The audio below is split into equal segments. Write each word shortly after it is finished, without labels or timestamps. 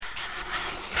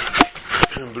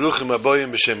Bruchim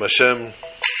Aboyim B'Shem Hashem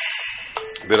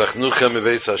Berachnuchem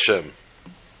Meveis Hashem.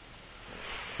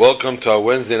 Welcome to our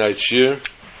Wednesday night shir.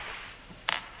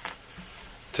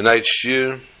 Tonight's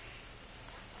shir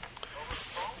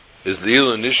is the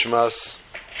Ilu Nishmas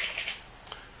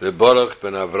Reb Baruch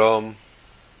ben Avram,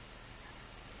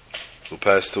 who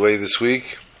passed away this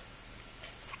week.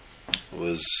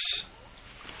 His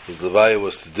levaya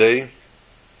was today.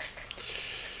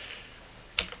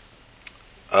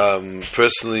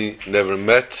 Personally never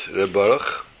met Reb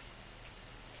Baruch.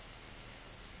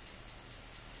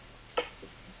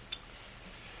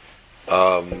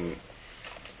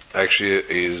 Actually,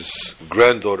 his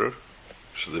granddaughter,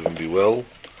 should live and be well,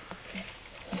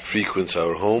 frequents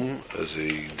our home as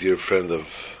a dear friend of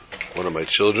one of my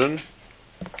children.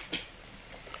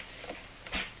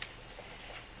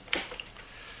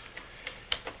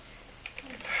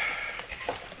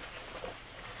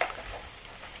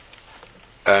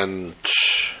 And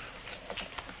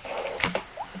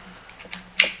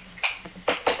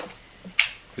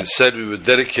we said we would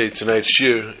dedicate tonight's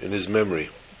shir in his memory.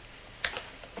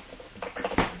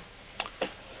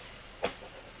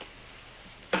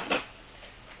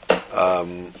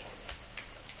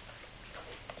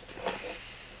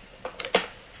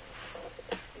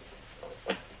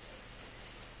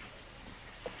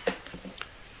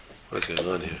 What's going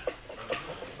on here?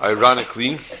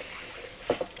 Ironically,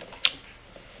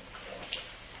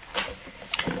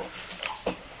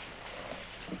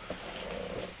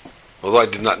 although I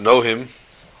did not know him,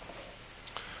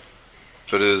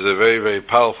 but it is a very, very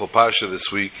powerful parsha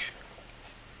this week,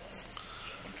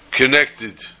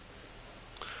 connected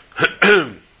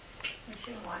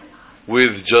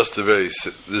with just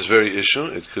this very issue.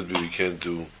 It could be we can't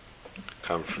do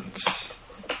conference.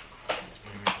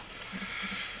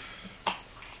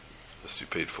 Let's be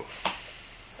paid for.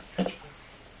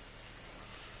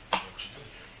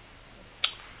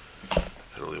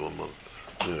 And only 1 month.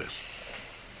 Anyway.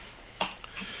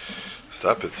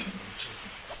 Stop it.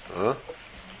 Huh?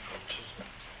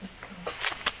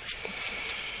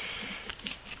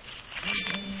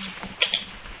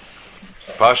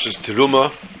 Parshas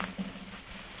Teruma.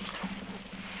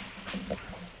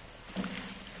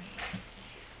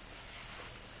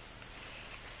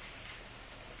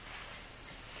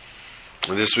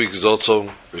 And this week is also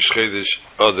Rosh Chodesh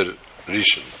Adar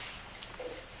Rishon.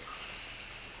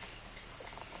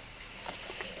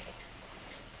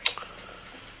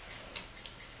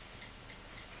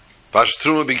 Parshas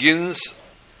Teruma begins,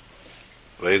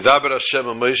 Vayidaber Hashem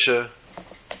a Moshe,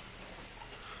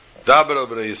 Daber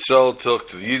Bnei Yisrael, talk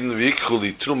to the Yidden, V'yikchu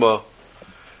li Teruma,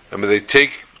 and may they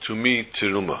take to me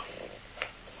Teruma.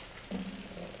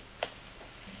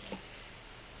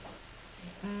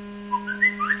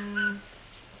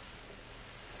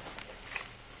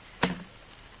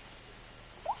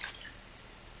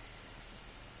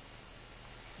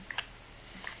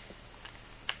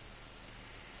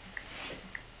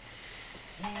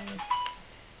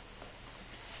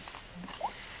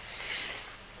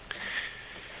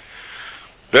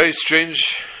 Very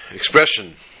strange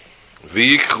expression.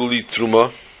 V'yikchu li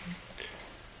Teruma.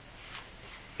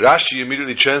 Rashi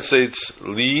immediately translates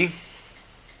li.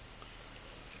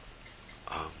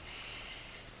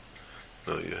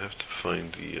 No, you have to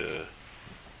find the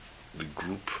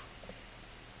group.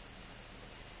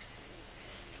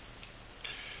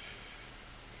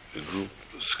 The group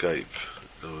Skype.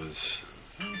 That was.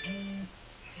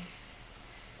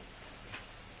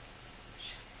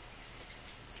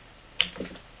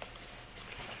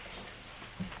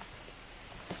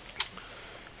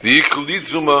 V'yikchu li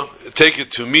Teruma, take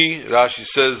it to me. Rashi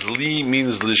says li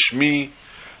means lishmi,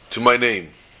 to my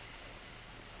name.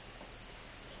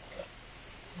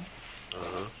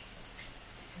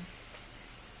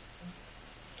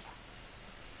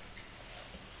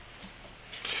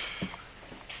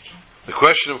 The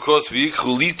question, of course,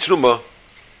 v'yikchu li Teruma,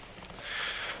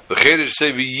 the Chodesh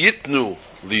say v'yitnu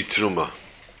li Teruma.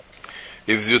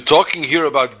 If you're talking here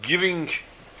about giving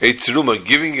a teruma,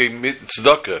 giving a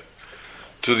tzedakah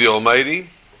to the Almighty,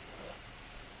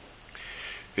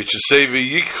 it should say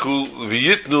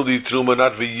v'yitnu li teruma,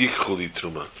 not v'yikchu li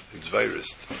teruma. It's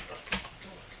virus.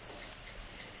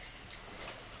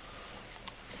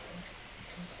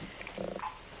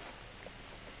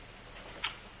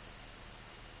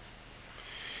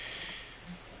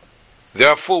 There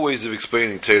are 4 ways of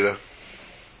explaining Torah.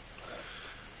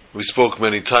 We spoke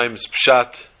many times,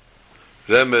 Pshat,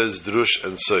 Remez, Drush,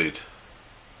 and Soid.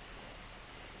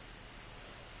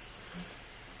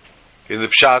 In the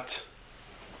Pshat,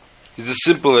 it's a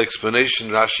simple explanation.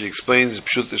 Rashi explains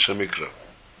Pshut Shamikra.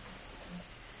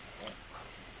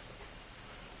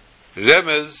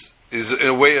 Remez is in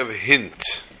a way of hint.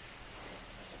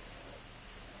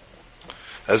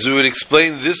 As we would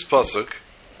explain this pasuk,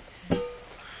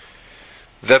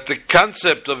 that the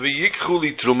concept of a Yikchu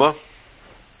Litruma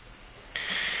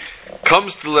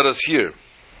comes to let us hear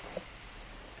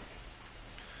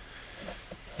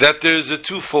that there is a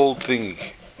twofold thing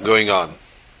going on.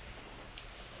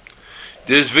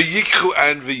 There's V'yikchu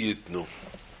and V'yitnu.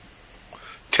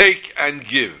 Take and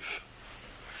give.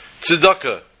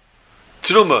 Tzedakah,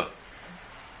 Truma,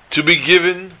 to be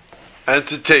given and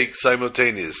to take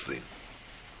simultaneously.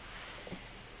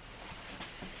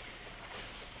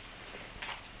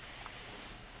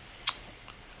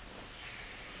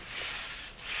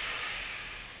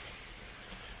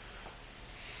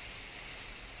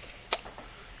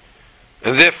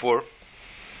 And therefore,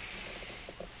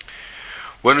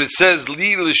 when it says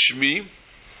Li Lishmi,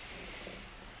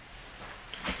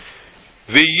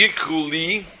 V'yikhu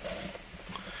Li,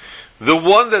 the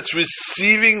one that's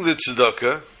receiving the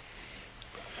tzedakah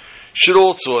should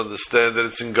also understand that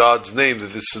it's in God's name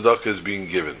that this tzedakah is being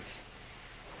given.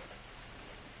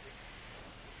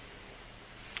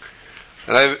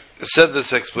 And I've said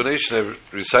this explanation,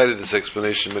 I've recited this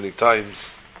explanation many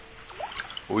times.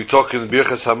 We talk in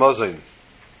Birchas Hamazon,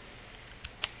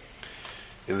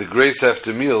 in the grace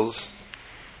after meals,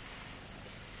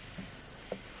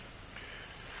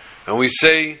 and we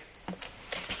say,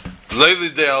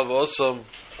 Leili de Alvosam,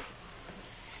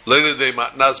 Leili de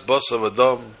Matnas Basam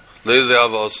Adam, Leili de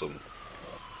Alvosam.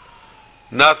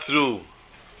 Not through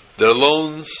their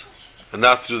loans, and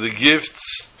not through the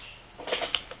gifts,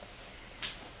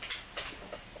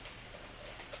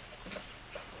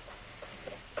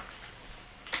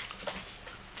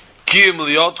 Kiyim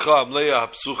liyotcha amleya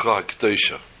hapsucha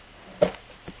haktoisha.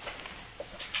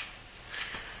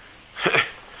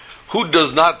 Who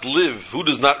does not live, who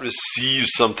does not receive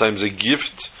sometimes a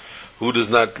gift, who does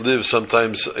not live,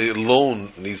 sometimes a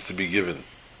loan needs to be given.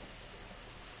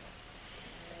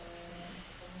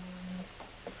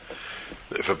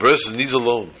 If a person needs a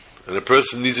loan, and a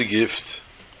person needs a gift,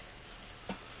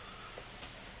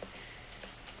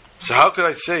 so how could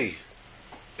I say,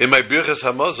 in my Birchas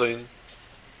Hamazon,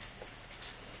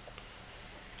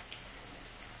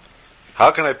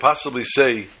 how can I possibly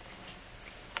say,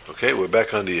 okay, we're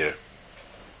back on the air.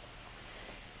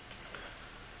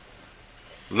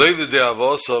 Leili de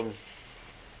Avosam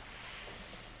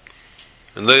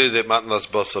and Leili de Matnas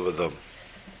Basav Adam.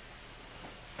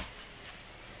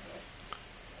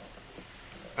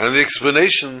 And the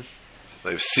explanation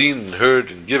I've seen and heard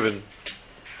and given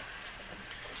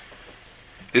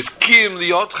is Kiyim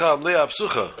liyotcha amlei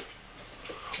apsucha.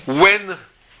 When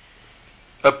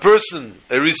a person,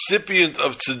 a recipient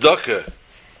of tzedakah,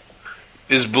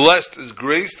 is blessed, is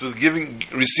graced with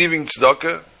receiving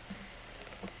tzedakah,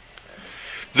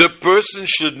 the person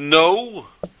should know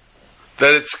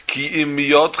that it's ki'im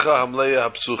miyotcha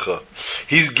hamleya hapsucha.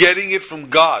 He's getting it from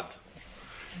God.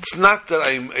 It's not that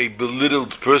I'm a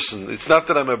belittled person. It's not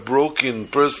that I'm a broken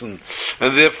person,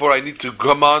 and therefore I need to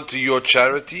come on to your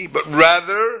charity, but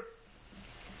rather,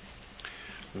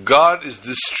 God is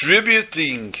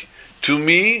distributing to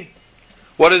me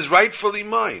what is rightfully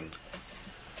mine.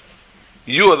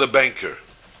 You are the banker.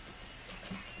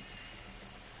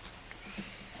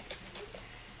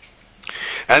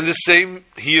 And the same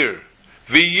here.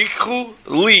 V'yikhu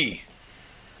li.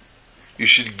 You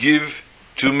should give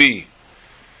to me.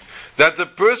 That the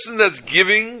person that's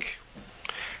giving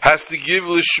has to give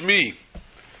lishmi.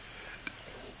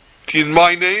 In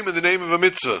my name, in the name of a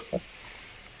mitzvah.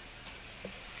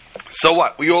 So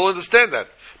what? We all understand that.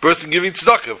 Person giving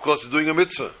tzedakah, of course, is doing a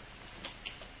mitzvah.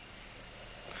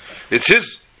 It's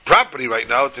his property right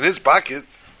now. It's in his pocket.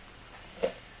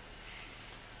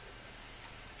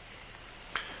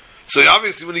 So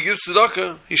obviously when he gives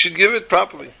tzedakah, he should give it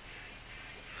properly.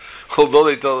 Although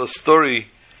they tell a story,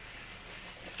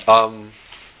 I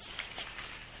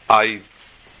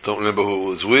don't remember who it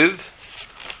was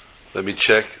with. Let me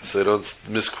check so I don't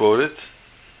misquote it.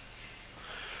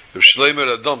 Reb Shlomo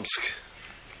Radomsk.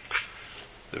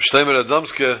 Reb Shlomo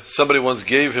Radomsk, somebody once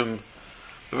gave him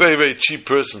a very, very cheap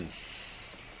person.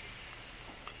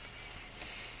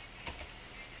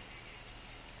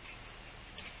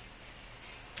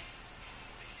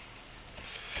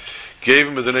 Gave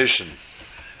him a donation.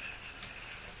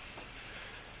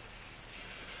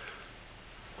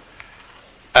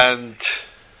 And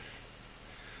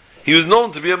he was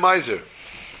known to be a miser.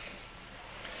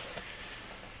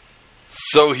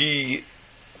 So the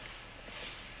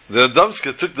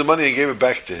Radomska took the money and gave it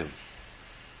back to him.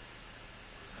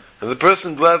 And the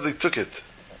person gladly took it.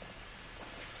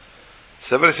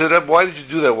 Somebody said, Reb, why did you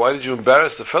do that? Why did you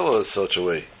embarrass the fellow in such a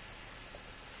way?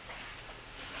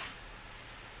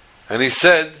 And he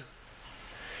said,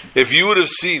 if you would have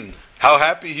seen how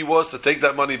happy he was to take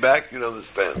that money back, you'd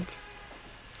understand.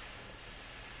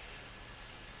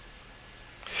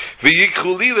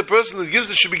 V'yikhuli, the person that gives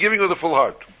it should be giving with a full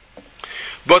heart.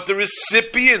 But the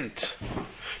recipient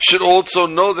should also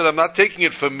know that I'm not taking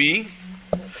it for me,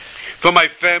 for my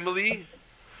family,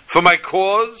 for my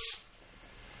cause,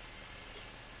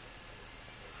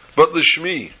 but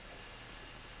l'shmi.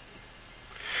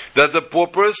 That the poor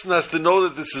person has to know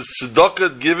that this is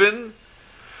tzedakah given,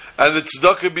 and the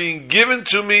tzedakah being given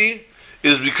to me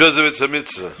is because of its a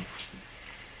mitzvah.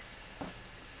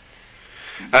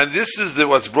 And this is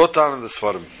what's brought down in the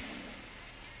Sfarim.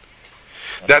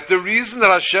 That the reason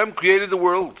that Hashem created the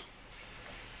world,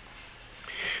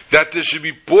 that there should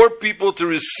be poor people to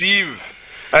receive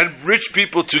and rich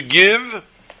people to give,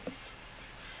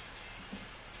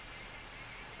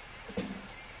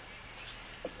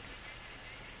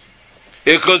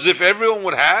 because if everyone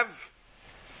would have,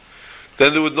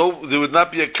 then there would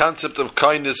not be a concept of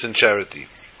kindness and charity.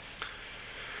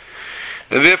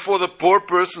 And therefore the poor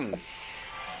person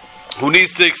who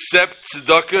needs to accept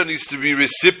tzedakah needs to be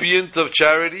recipient of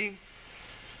charity.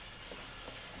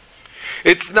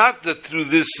 It's not that through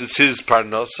this is his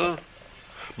parnasa,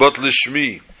 but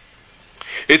lishmi.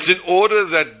 It's in order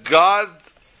that God's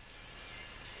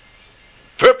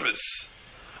purpose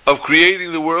of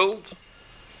creating the world,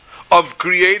 of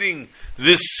creating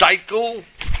this cycle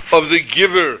of the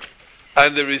giver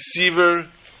and the receiver,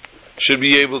 should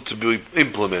be able to be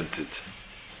implemented.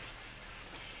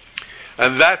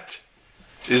 And that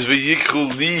is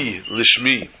v'yikhu li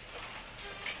lishmi.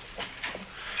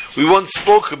 We once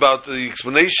spoke about the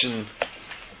explanation.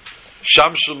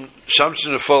 Shamshon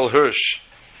Nefal Hirsch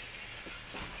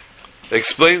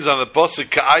explains on the pasuk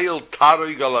Ka'ayil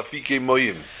Taroig al Afike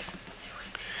Moyim,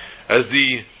 as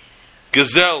the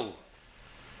gazelle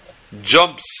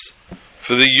jumps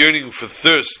for the yearning for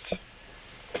thirst.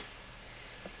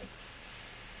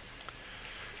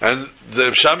 And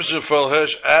the Shamshon Nefal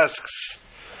Hirsch asks,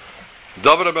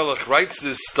 David HaMelech writes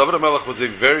this. David HaMelech was a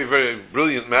very, very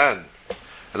brilliant man.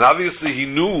 And obviously he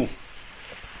knew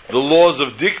the laws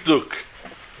of dikduk,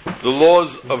 the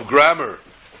laws of grammar.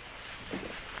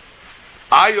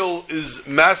 Ayol is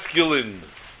masculine.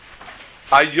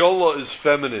 Ayola is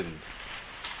feminine.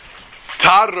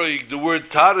 Tarig, the word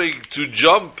tarig, to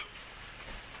jump,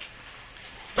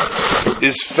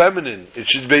 is feminine. It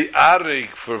should be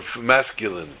arig for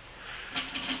masculine.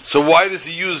 So why does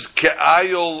he use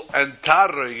ke'ayol and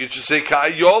tarig? It should say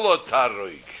ke'ayola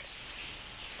tarig.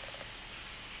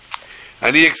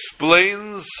 And he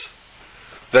explains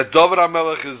that David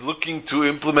HaMelech is looking to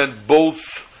implement both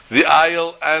the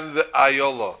ayol and the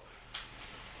ayola,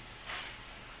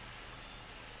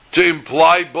 to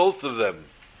imply both of them.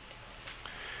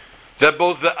 That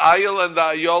both the ayol and the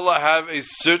ayola have a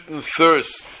certain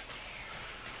thirst.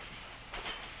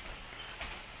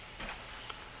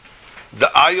 The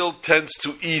ayol tends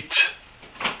to eat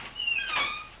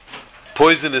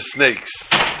poisonous snakes,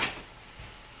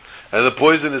 and the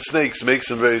poisonous snakes makes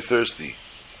him very thirsty.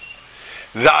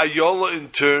 The ayola in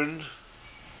turn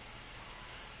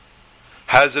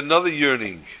has another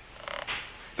yearning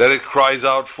that it cries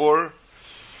out for,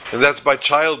 and that's by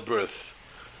childbirth,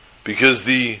 because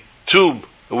the tube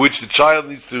in which the child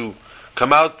needs to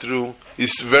come out through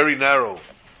is very narrow.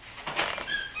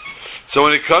 So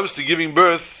when it comes to giving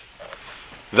birth,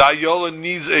 the ayola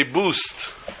needs a boost,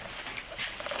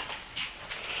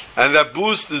 and that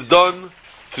boost is done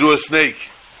through a snake.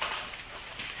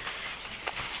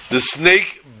 The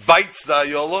snake bites the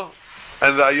ayola,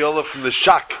 and the ayola from the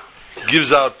shock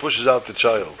pushes out the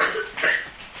child.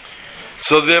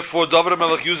 So therefore David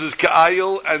HaMelech uses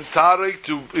ka'ayil and tarik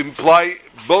to imply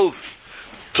both,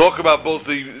 talk about both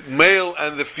the male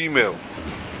and the female.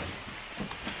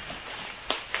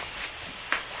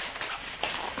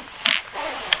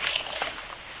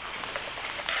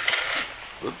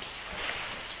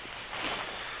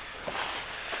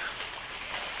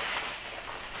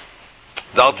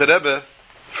 The Alter Rebbe,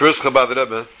 first Chabad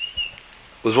Rebbe,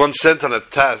 was once sent on a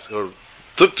task, or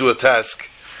took to a task,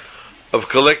 of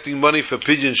collecting money for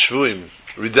Pidyon Shvuim,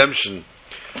 redemption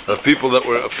of people that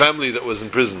were a family that was in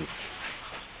prison.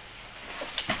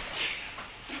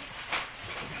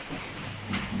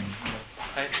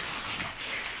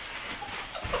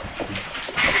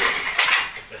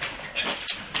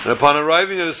 And upon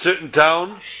arriving at a certain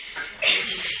town,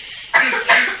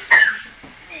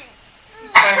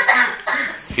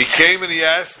 he came and he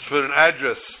asked for an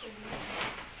address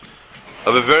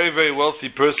of a very, very wealthy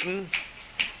person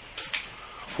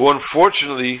who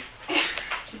unfortunately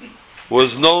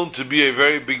was known to be a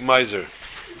very big miser.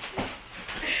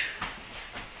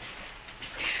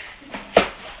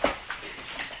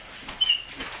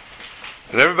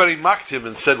 And everybody mocked him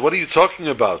and said, "What are you talking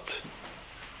about?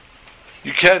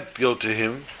 You can't go to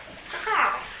him.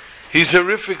 He's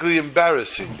horrifically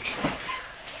embarrassing.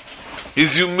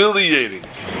 He's humiliating.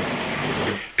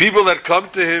 People that come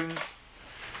to him,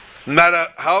 no matter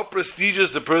how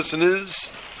prestigious the person is,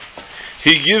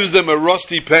 he gives them a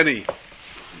rusty penny."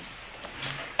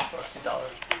 Rusty dollar.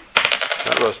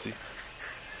 Not rusty.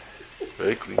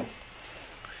 Very clean.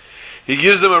 He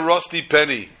gives them a rusty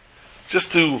penny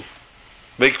just to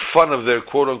make fun of their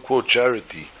quote-unquote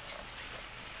charity.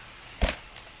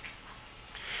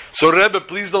 So Rebbe,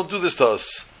 please don't do this to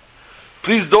us.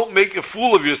 Please don't make a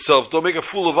fool of yourself. Don't make a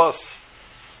fool of us.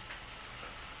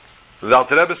 The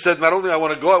Alter Rebbe said, not only I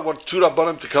want to go, I want two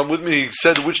Rabbanim to come with me. He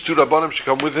said which two Rabbanim should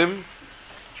come with him.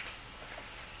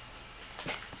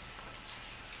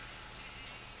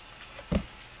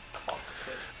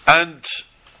 And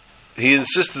he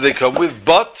insisted they come with,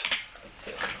 but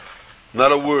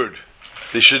not a word.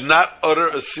 They should not utter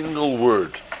a single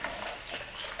word.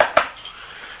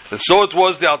 And so it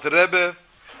was, the Alter Rebbe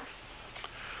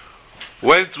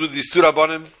went with these two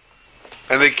Rabbanim,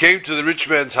 and they came to the rich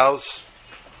man's house.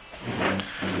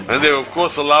 And they were, of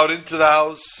course, allowed into the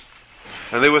house.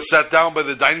 And they were sat down by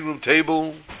the dining room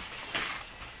table.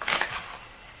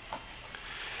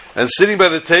 And sitting by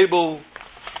the table,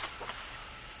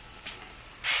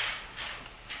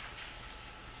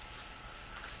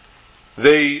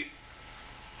 they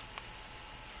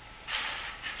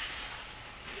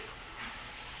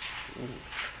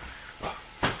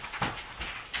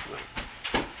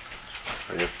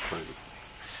I have to find it.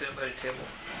 Sit by the table.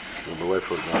 No, my wife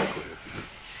wrote an article here.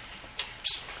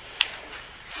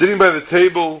 Sitting by the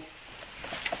table,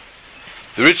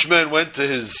 the rich man went to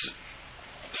his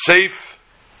safe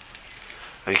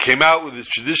and came out with his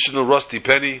traditional rusty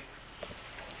penny,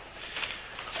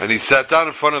 and he sat down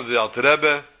in front of the Alter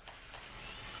Rebbe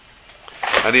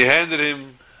and he handed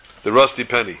him the rusty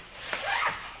penny.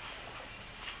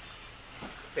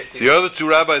 The other two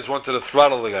rabbis wanted to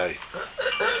throttle the guy.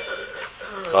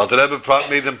 The Alter Rebbe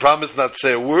made them promise not to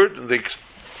say a word, and they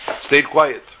stayed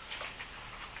quiet.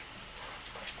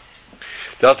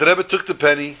 The Alter Rebbe took the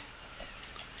penny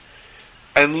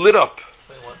and lit up.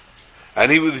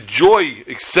 And he with joy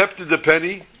accepted the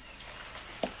penny,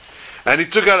 and he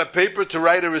took out a paper to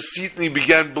write a receipt, and he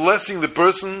began blessing the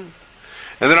person.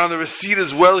 And then on the receipt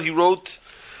as well, he wrote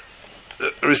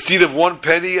a receipt of 1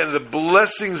 penny, and the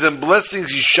blessings and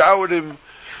blessings he showered him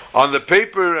on the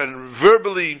paper and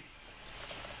verbally.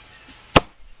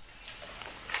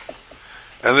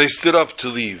 And they stood up to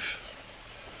leave.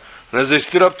 And as they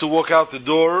stood up to walk out the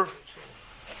door,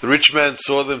 the rich man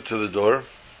saw them to the door.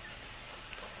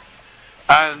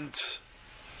 And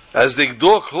as the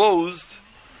door closed,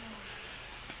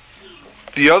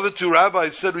 the other two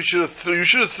rabbis said, you should have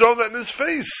thrown that in his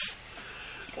face.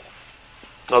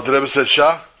 Now the Rebbe said,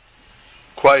 Shah,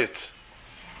 quiet.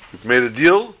 We've made a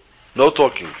deal, no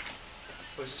talking.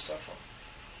 Where's the stuff from?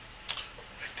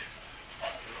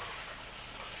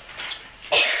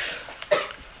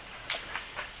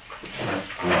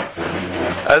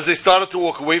 As they started to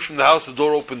walk away from the house, the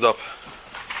door opened up.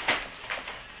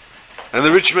 And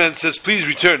the rich man says, please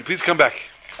return, please come back.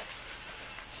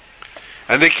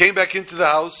 And they came back into the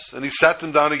house, and he sat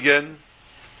them down again.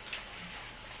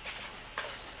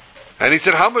 And he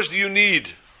said, how much do you need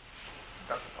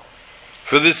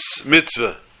for this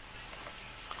mitzvah?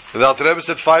 And the Alter Rebbe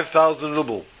said, 5,000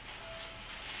 ruble.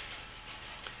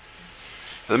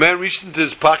 And the man reached into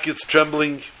his pockets,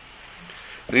 trembling,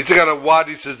 and he took out a wad.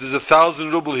 He says, there's 1,000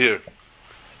 ruble here.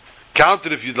 Count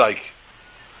it if you'd like.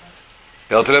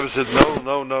 The Alter Rebbe said,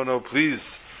 no,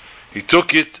 please. He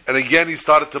took it, and again he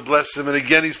started to bless him, and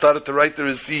again he started to write the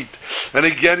receipt, and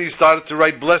again he started to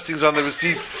write blessings on the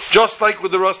receipt, just like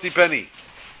with the rusty penny.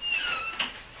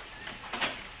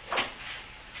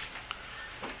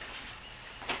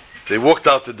 They walked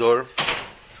out the door,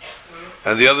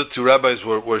 and the other two rabbis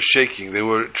were shaking. They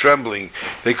were trembling.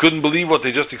 They couldn't believe what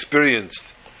they just experienced.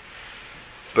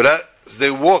 But as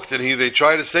they walked and they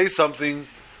tried to say something,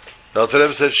 the Alter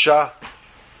Rebbe said, Shah.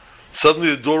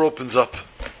 Suddenly the door opens up.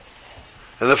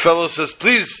 And the fellow says,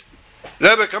 please,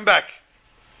 Rebbe, come back.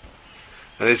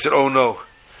 And they said, oh no,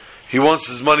 he wants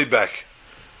his money back.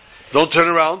 Don't turn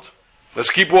around. Let's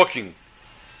keep walking.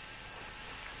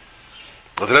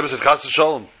 The Rebbe said, Chas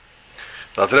v'shalom.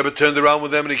 The Rebbe turned around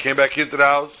with them and he came back into the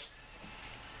house.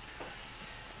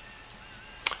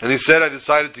 And he said, I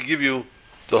decided to give you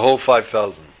the whole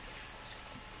 5,000.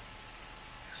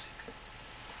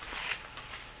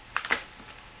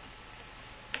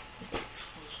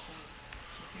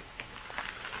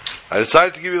 I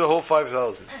decided to give you the whole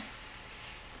 5,000.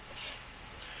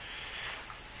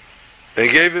 And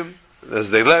he gave him,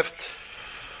 as they left,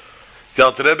 the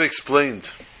Alter Rebbe explained,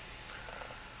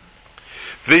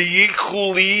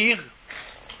 V'yichuli,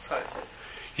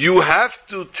 you have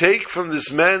to take from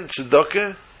this man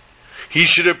tzedakah. He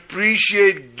should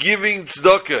appreciate giving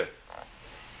tzedakah.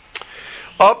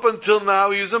 Up until now,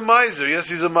 he was a miser. Yes,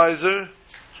 he's a miser.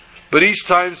 But each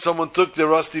time someone took their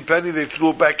rusty penny, they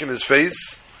threw it back in his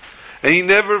face. And he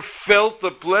never felt the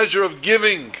pleasure of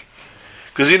giving.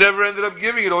 Because he never ended up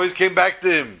giving. It always came back to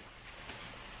him.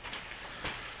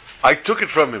 I took it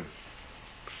from him.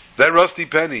 That rusty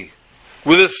penny.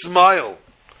 With a smile.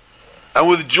 And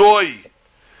with joy.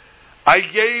 I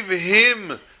gave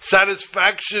him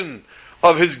satisfaction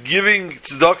of his giving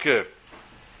tzedakah.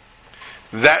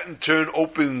 That in turn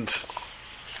opened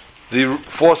the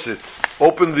faucet,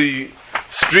 opened the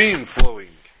stream flowing.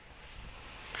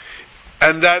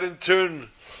 And that in turn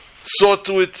saw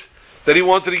to it that he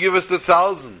wanted to give us the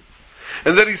 1,000.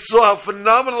 And then he saw how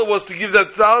phenomenal it was to give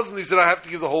that 1,000. He said, I have to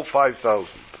give the whole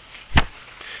 5,000.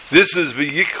 This is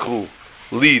v'yikchu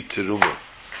li teruma.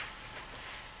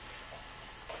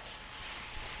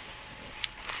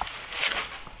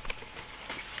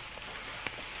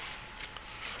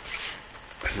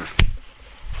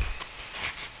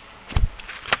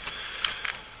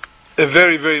 A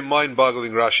very, very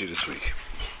mind-boggling Rashi this week.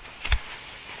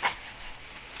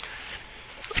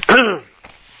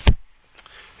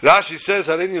 Rashi says,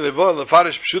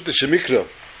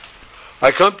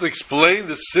 I come to explain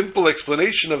the simple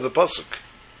explanation of the pasuk.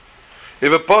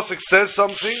 If a pasuk says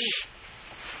something,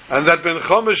 and that ben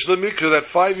chomesh lemikra, that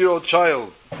 5-year-old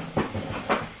child,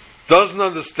 doesn't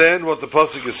understand what the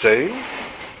pasuk is saying,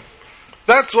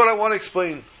 that's what I want to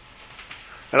explain.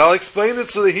 And I'll explain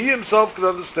it so that he himself can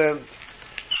understand.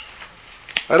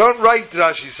 I don't write,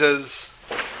 Rashi says,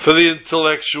 for the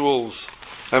intellectuals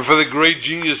and for the great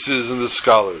geniuses and the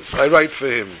scholars. I write for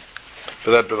him,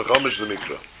 for that ben chomesh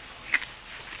lemikra.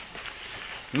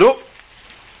 No.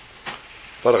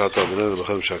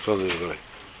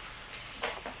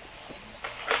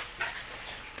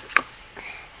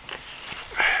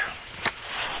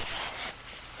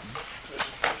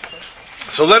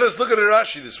 So let us look at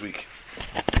Rashi this week.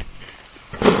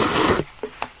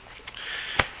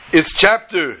 It's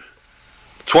chapter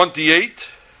 28,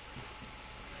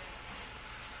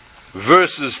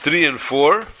 verses 3 and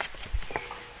 4.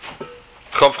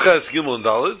 Chavches Gimel and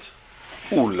Daled.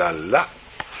 Ooh la la.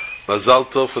 Mazal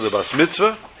Tov for the Bas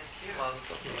Mitzvah.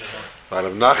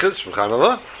 Marav Nachas from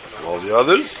Chanala. All the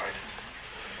others.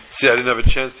 See, I didn't have a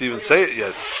chance to even say it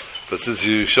yet. But since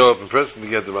you show up in person to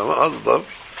get the Mazal Tov,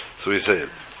 so we say it.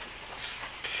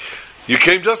 You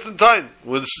came just in time.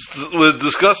 We're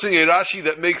discussing a Rashi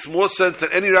that makes more sense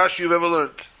than any Rashi you've ever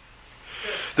learned.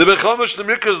 The Ben Chomesh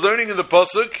Lemikra is learning in the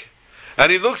pasuk,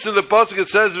 and he looks in the pasuk. It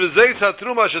says, "V'zeis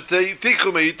hatruma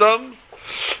shetichu meitam,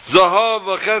 zahav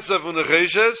v'chesef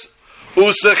u'necheshes,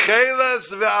 u'secheles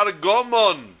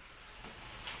ve'argomon."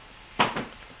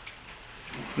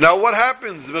 Now, what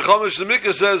happens? The Ben Chomesh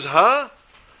Lemikra says,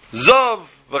 zav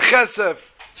v'chesef,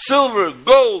 silver,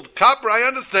 gold, copper. I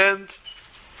understand.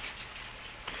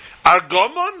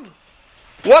 Argomon?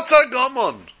 What's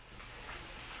Argomon?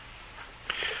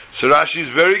 So Rashi is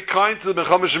very kind to the Ben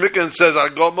Chomesh Lemikra and says,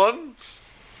 Argomon?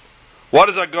 What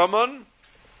is Argomon?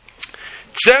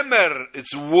 Tzemer,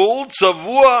 it's wool,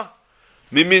 tzavua,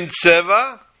 mimin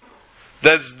tseva,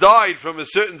 that's dyed from a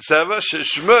certain tseva,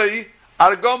 sheshmei,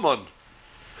 Argomon.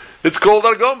 It's called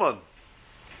Argomon.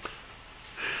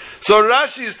 So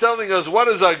Rashi is telling us, what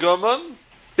is Argomon?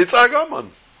 It's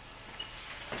Argomon.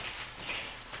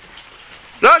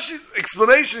 Rashi's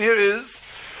explanation here is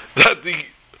that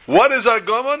what is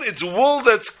Argomon? It's wool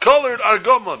that's colored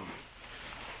Argomon.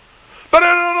 But I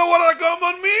don't know what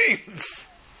Argomon means.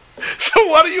 So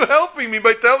what are you helping me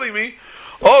by telling me,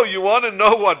 oh, you want to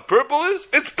know what purple is?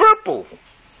 It's purple.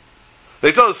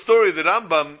 They tell a story that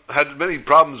Rambam had many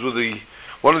problems with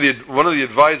one of the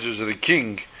advisors of the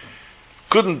king.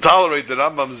 Couldn't tolerate the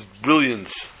Rambam's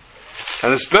brilliance,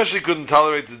 and especially couldn't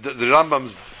tolerate the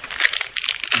Rambam's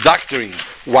doctoring.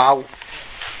 Wow.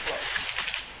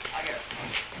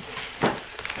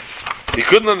 He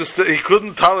couldn't understand. He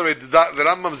couldn't tolerate the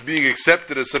Rambam's being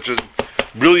accepted as such a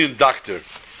brilliant doctor.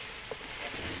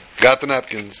 Got the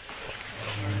napkins.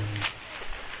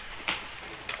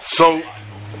 So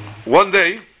one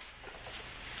day,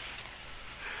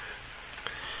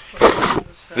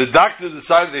 the doctor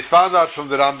decided. They found out from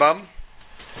the Rambam.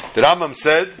 The Rambam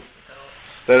said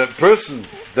that a person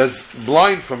that's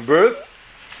blind from birth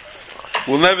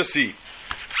will never see.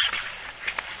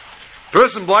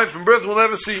 Person blind from birth will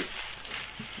never see.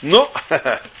 No.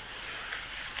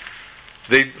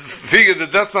 They figured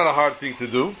that that's not a hard thing to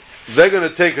do. they're going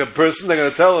to take a person, they're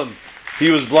going to tell him he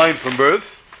was blind from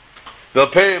birth, they'll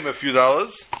pay him a few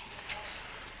dollars,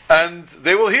 and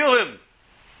they will heal him.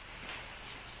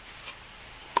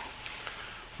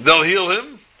 They'll heal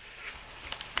him,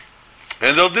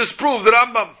 and they'll disprove the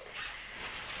Rambam.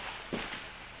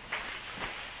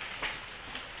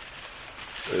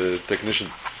 Technician,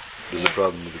 there's a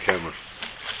problem with the camera.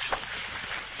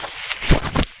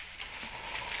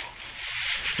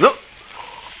 No.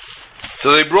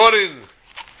 So they brought in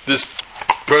this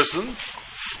person,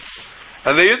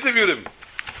 and they interviewed him.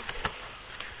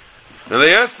 And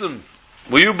they asked him,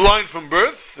 were you blind from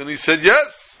birth? And he said,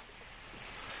 yes.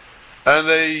 And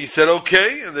they said,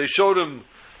 okay. And they showed him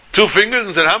 2 fingers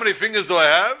and said, how many fingers do I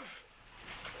have?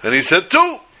 And he said, 2.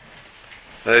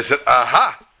 And they said,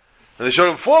 aha. And they showed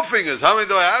him 4 fingers. How many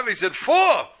do I have? He said, 4.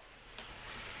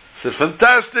 He said,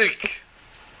 fantastic.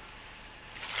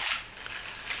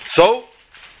 So,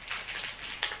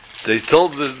 they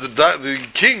told the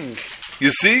king,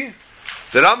 you see,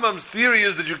 the Rambam's theory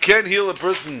is that you can't heal a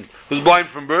person who's blind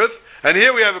from birth, and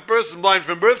here we have a person blind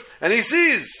from birth, and he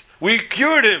sees. We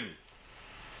cured him.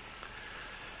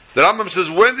 The Rambam says,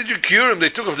 when did you cure him? They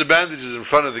took off the bandages in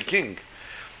front of the king.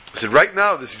 He said, right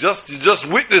now, he just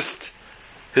witnessed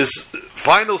his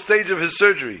final stage of his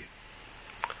surgery.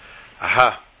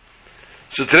 Aha.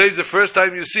 So today's the first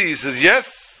time you see. He says,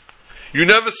 yes. You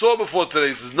never saw before today.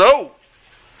 He says, no.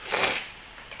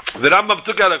 The Rambam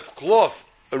took out a cloth,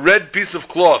 a red piece of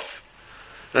cloth,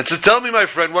 and said, tell me, my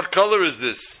friend, what color is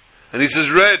this? And he says,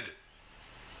 red.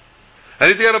 And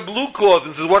he took out a blue cloth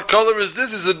and says, what color is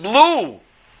this? He said, blue.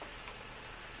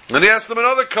 And he asked him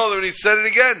another color, and he said it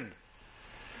again.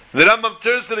 The Rambam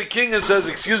turns to the king and says,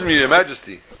 excuse me, Your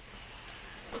Majesty,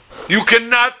 you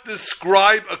cannot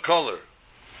describe a color.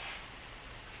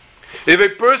 If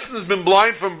a person has been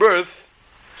blind from birth,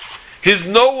 there's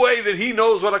no way that he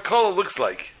knows what a color looks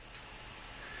like.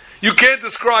 You can't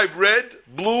describe red,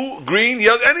 blue, green,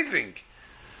 yellow, anything.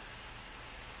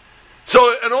 So,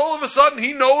 and all of a sudden,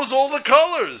 he knows all the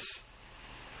colors.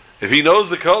 If he knows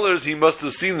the colors, he must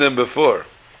have seen them before.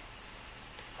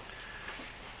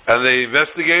 And they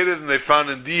investigated, and they found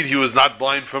indeed he was not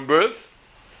blind from birth.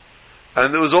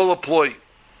 And it was all a ploy.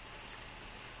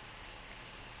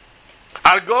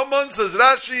 Argomon, says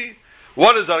Rashi.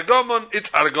 What is Argomon? It's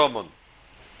Argomon.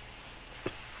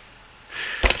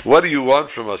 What do you want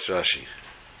from us, Rashi?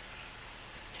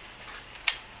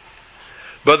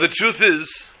 But the truth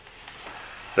is,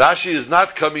 Rashi is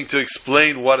not coming to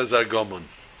explain what is Argomon.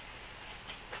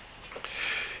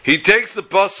 He takes the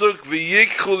pasuk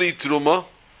v'yikchu li truma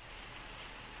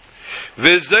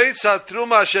v'zei sa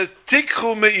truma asher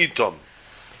tikchu me'itom.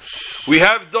 We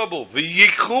have double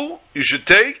v'yikchu you should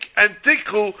take and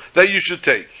tikchu that you should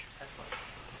take.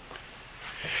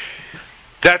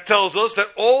 That tells us that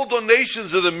all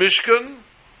donations of the Mishkan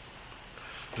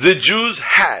the Jews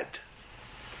had.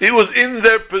 It was in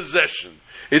their possession.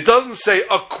 It doesn't say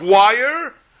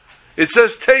acquire, it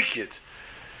says take it.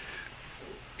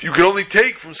 You can only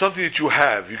take from something that you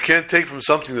have. You can't take from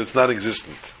something that's not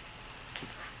existent.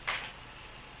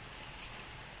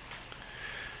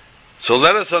 So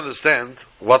let us understand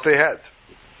what they had.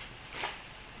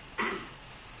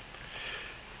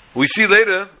 We see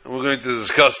later, and we're going to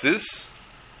discuss this,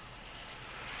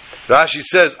 Rashi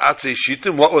says, Atzei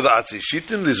Shittim. What were the Atzei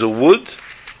Shittim? There's a wood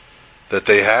that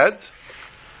they had.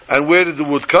 And where did the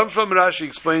wood come from? Rashi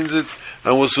explains it,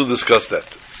 and we'll soon discuss that.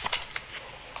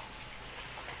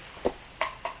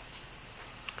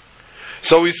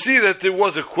 So we see that there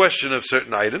was a question of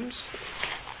certain items.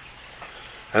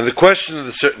 And the question of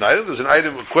the certain item, there's an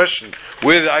item, a question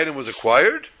where the item was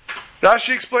acquired.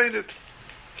 Rashi explained it.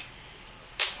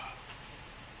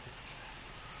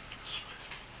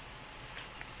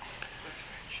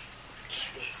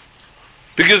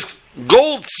 Because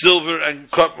gold, silver,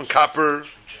 and copper,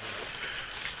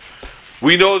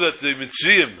 we know that the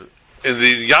Mitzrayim in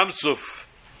the Yam Suf,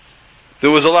 there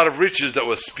was a lot of riches that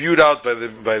was spewed out by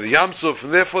the Yam Suf,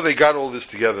 and therefore they got all this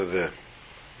together there.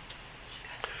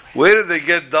 Where did they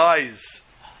get dyes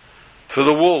for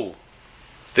the wool?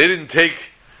 They didn't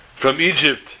take from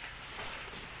Egypt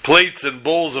plates and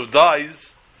bowls of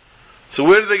dyes. So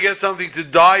where did they get something to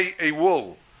dye a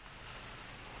wool?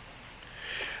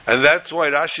 And that's why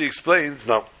Rashi explains,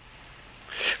 now,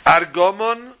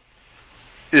 Argomon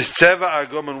is Tseva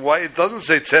Argomon. Why? It doesn't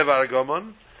say Tseva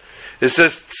Argomon. It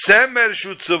says, Tsemer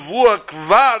shu tzavua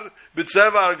kvar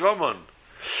b'tseva Argomon.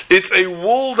 It's a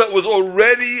wool that was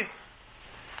already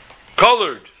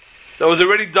colored, that was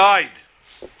already dyed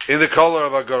in the color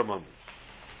of Argomon.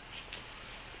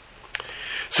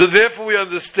 So therefore we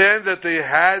understand that they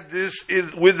had this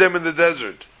with them in the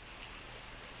desert.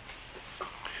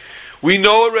 We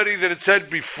know already that it said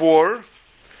before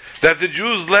that the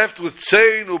Jews left with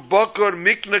Tzein, Ubakar,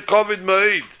 Mikne, Kovid,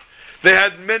 Ma'id. They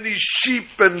had many sheep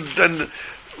and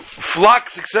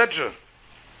flocks, etc.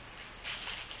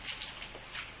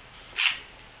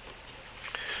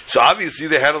 So obviously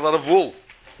they had a lot of wool.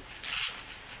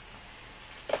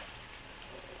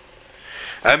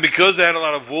 And because they had a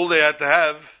lot of wool, they had to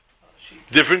have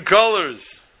different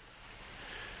colors.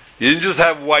 You didn't just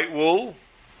have white wool.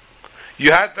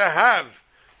 You had to have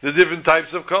the different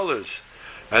types of colors.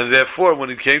 And therefore, when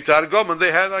it came to Argamon,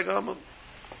 they had Argamon.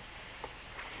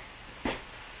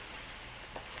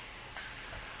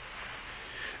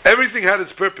 Everything had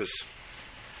its purpose.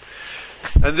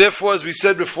 And therefore, as we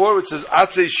said before, it says,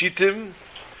 Atzei Shitim.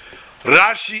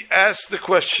 Rashi asked the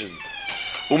question,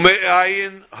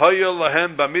 Ume'ayin haya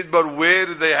lahem bamidbar, where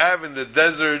did they have in the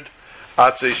desert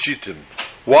Atzei Shitim?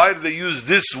 Why did they use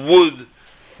this wood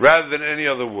rather than any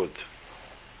other wood?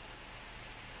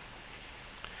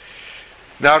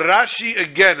 Now Rashi,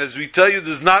 again, as we tell you,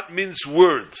 does not mince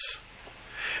words.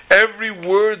 Every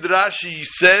word Rashi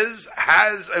says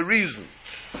has a reason.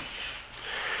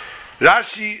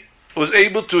 Rashi was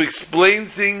able to explain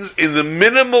things in the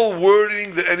minimal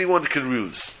wording that anyone can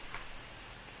use.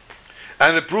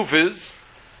 And the proof is,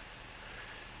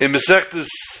 in Masechtas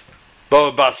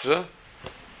Bava Basra,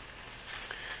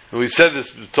 and we said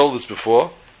this, we told this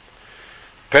before,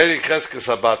 Perek Cheskes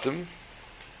Habatim,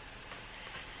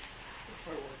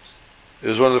 it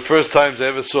was one of the first times I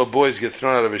ever saw boys get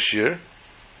thrown out of a shir.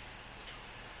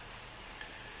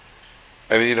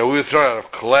 I mean, we were thrown out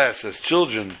of class as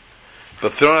children,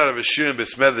 but thrown out of a shir in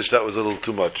Besmedish, that was a little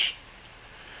too much.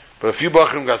 But a few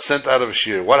Bachrim got sent out of a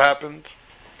shir. What happened?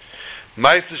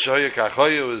 Meister Shahoya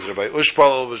Kachoya was Rabbi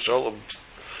Ushpal V'Sholem,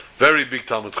 very big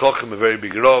Talmud Chochem, a very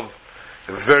big Rav,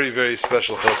 a very, very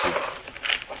special Chassid.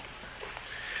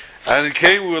 And it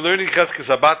came, we were learning Cheskes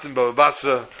Habatim Bava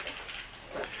Basra,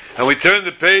 and we turned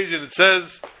the page and it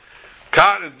says,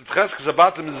 Cheskes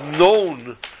Habatim is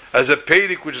known as a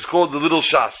Peirik which is called the Little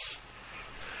Shas.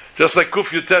 Just like Kuf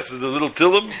Yutes is the Little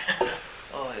Tilim,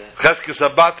 Cheskes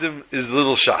Habatim is the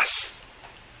Little Shas.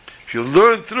 If you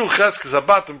learn through Cheskes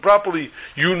Habatim properly,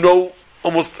 you know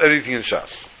almost anything in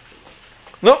Shas.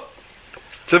 No,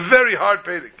 it's a very hard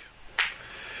Peirik.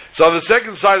 So on the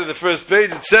second side of the first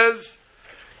page it says,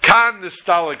 Kan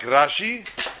Nistalik Rashi,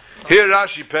 here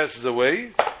Rashi passes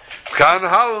away, Kan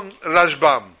Halam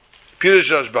Rashbam, Pirish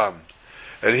Rashbam.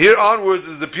 And here onwards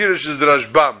is the Pirish is the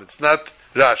Rashbam, it's not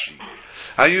Rashi.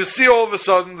 And you see all of a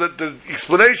sudden that the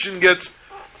explanation gets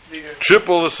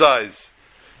triple the size.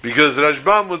 Because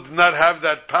Rashbam would not have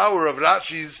that power of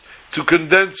Rashi's to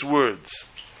condense words.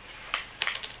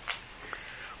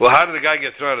 Well, how did the guy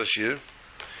get thrown out of shir?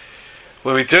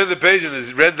 When we turned the page and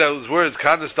he read those words,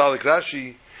 Kanastalik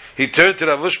Rashi, he turned to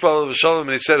Rav Ushpal V'Sholem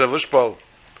and he said, Rav Ushpal,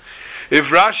 if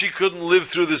Rashi couldn't live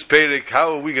through this Peirik,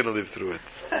 how are we going to live through it?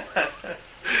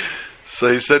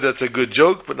 So he said, that's a good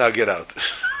joke, but now get out.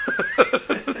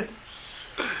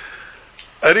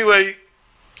 Anyway,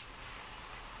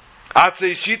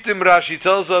 Atzei Shitim Rashi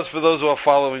tells us, for those who are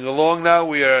following along now,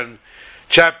 we are in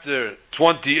chapter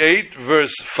 28,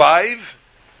 verse 5.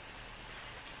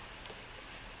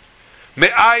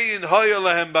 Me'ayin hoya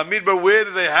lahem bamidbar, where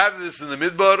do they have this in the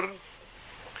Midbar?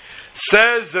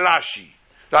 Says Rashi.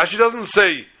 Rashi doesn't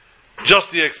say just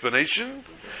the explanation,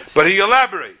 but he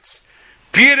elaborates.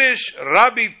 Pirish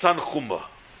Rabbi Tanchuma.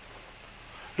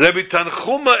 Rabbi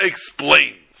Tanchuma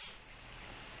explains.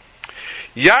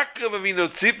 Yaakov Avinu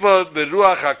Tzipah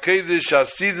beruach hakodesh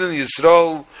hasidin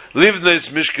Yisrael livnes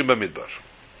mishkan b'midbar.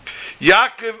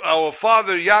 Yaakov, our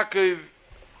father Yaakov,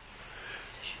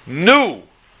 knew,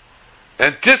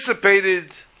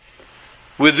 anticipated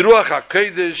with ruach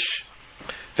hakodesh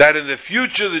that in the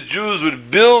future the Jews would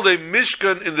build a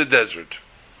mishkan in the desert.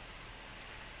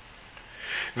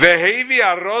 Vehevi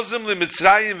arozim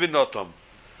limitzrayim v'notam,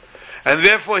 and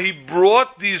therefore he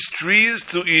brought these trees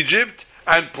to Egypt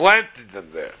and planted them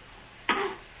there.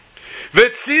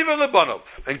 Vetziva lebanov,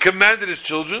 and commanded his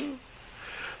children,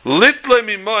 litle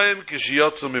mimoim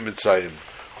kishiyotzu mimitzrayim,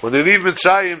 when they leave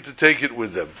Mitzrayim to take it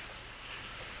with them.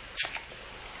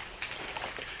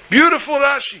 Beautiful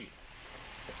Rashi.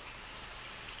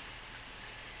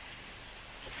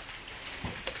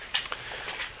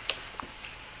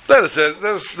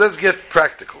 Let's get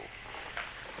practical.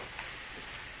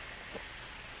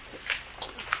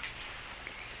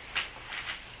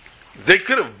 They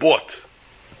could have bought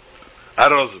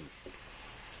Arozim.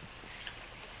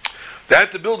 They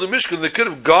had to build a Mishkan. They could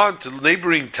have gone to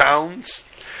neighboring towns,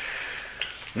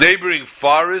 neighboring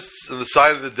forests on the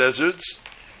side of the deserts,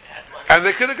 and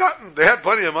they could have gotten. They had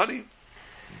plenty of money.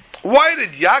 Why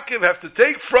did Yaakov have to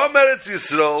take from Eretz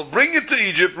Yisrael, bring it to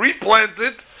Egypt, replant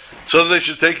it, so that they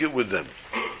should take it with them?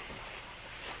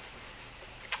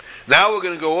 Now we're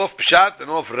going to go off Pshat and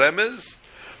off Remez,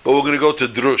 but we're going to go to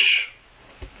Drush.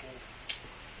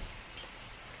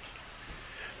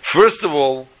 First of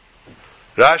all,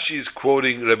 Rashi is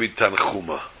quoting Rabbi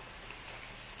Tanchuma.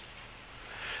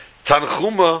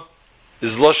 Tanchuma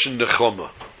is Lashon Nechama,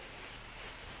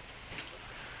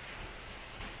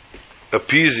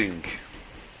 appeasing.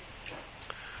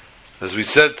 As we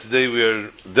said today, we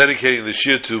are dedicating the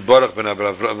Shir to Baruch ben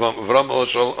Avram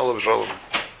Alav Shalom.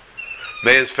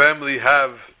 May his family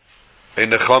have a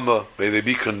Nechama, may they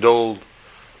be condoled,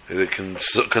 may they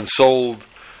consoled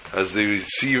as they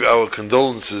receive our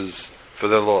condolences for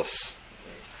their loss.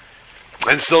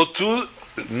 And so too,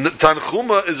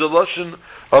 Tanchuma is a Lashon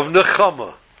of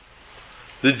Nechama.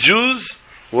 The Jews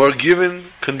were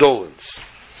given condolence.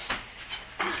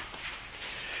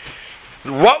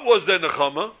 What was their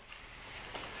Nechama?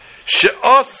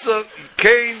 She'asa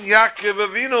Kain Yaakov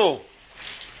Avinu.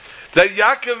 That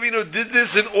Yaakov Avinu did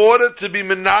this in order to be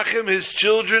Menachem his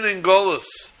children in Golus.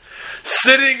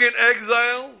 Sitting in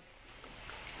exile,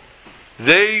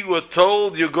 they were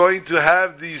told, you're going to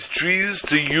have these trees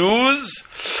to use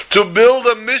to build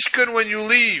a Mishkan when you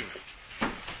leave.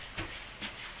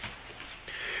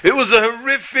 It was a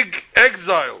horrific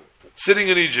exile, sitting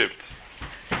in Egypt.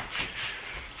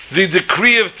 The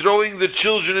decree of throwing the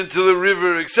children into the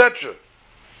river, etc.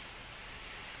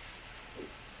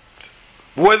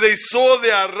 When they saw the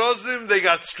Arozim, they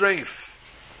got strength.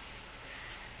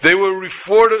 They were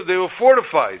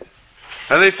fortified.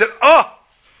 And they said,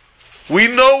 we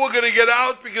know we're going to get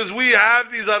out because we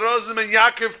have these Arozim and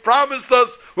Yaakov promised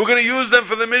us we're going to use them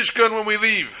for the Mishkan when we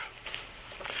leave.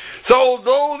 So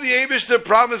although the Eibishter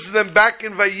promises them back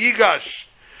in Vayigash,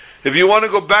 if you want to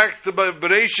go back to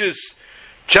Bereshis,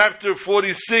 chapter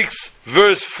 46,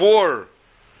 verse 4,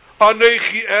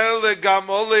 Anechi ele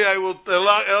gamole,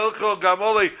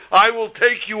 I will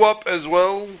take you up as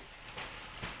well.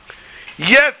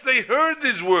 Yes, they heard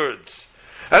these words.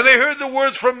 And they heard the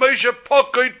words from Moshe,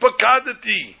 Pokoit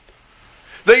Pakadati.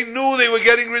 They knew they were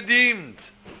getting redeemed.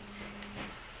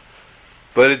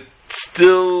 But it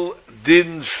still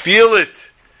didn't feel it.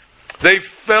 They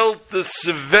felt the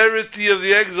severity of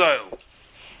the exile.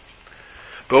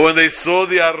 But when they saw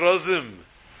the Arozim,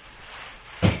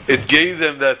 it gave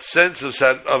them that sense of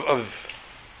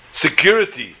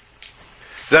security,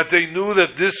 that they knew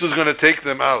that this was going to take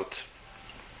them out.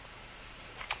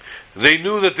 They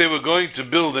knew that they were going to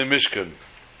build a Mishkan.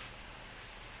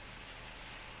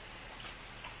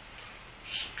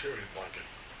 Security blanket.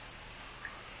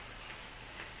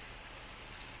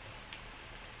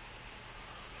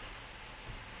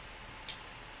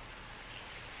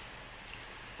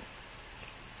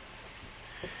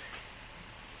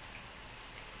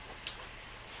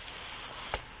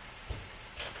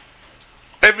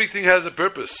 Everything has a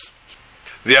purpose.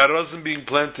 The Arozim being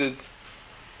planted,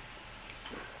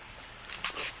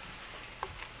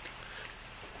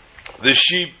 the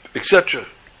sheep, etc.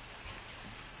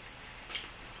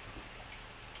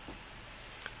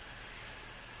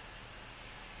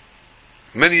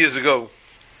 Many years ago,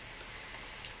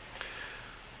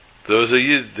 there was a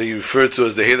Yid they referred to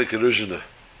as the Heilig Ruzhiner.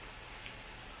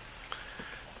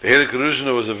 The Heilig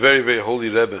Ruzhiner was a very, very holy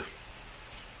Rebbe.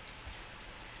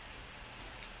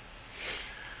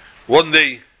 One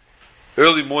day,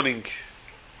 early morning,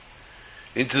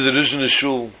 into the Ruzhiner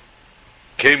Shul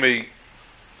came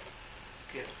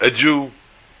a Jew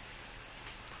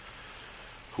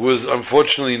who was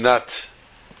unfortunately not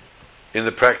in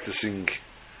the practicing.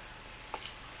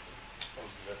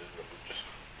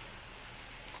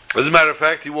 As a matter of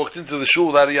fact, he walked into the shul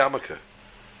without a yarmulke.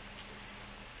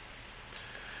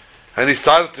 And he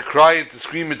started to cry and to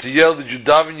scream and to yell, "Did you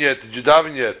daven yet? Did you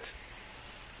daven yet?"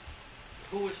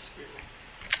 Who was screaming?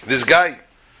 This guy,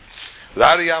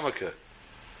 without a yarmulke.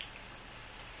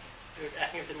 He was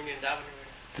asking if they were davening.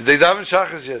 Did they daven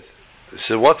Shachas yet? I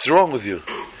said, "What's wrong with you?"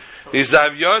 He said, "I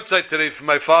have Yortzeit today for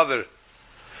my father.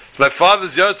 It's my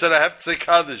father's Yortzeit, I have to say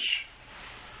Kaddish."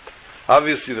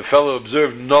 Obviously, the fellow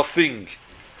observed nothing,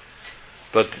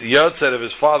 but the Yortzeit of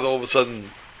his father all of a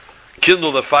sudden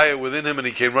kindled a fire within him and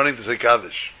he came running to say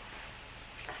Kaddish.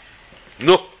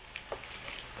 No.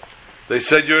 They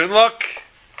said, "You're in luck.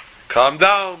 Calm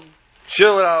down.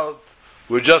 Chill out.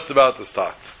 We're just about to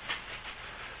start."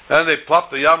 And they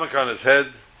plopped the yarmulke on his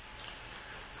head.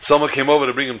 Someone came over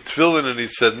to bring him tefillin, and he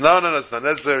said, no, it's not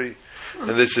necessary. And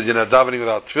they said, "You're not davening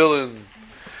without tefillin."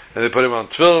 And they put him on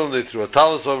tefillin, they threw a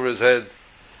talus over his head,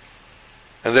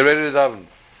 and they're ready to daven.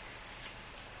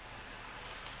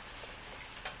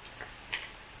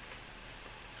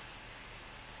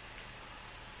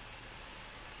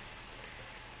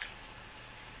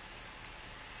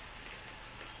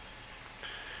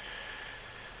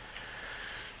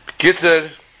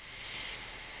 Kitzer,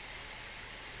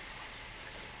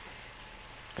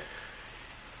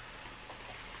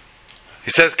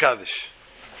 he says Kaddish.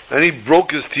 And he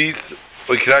broke his teeth.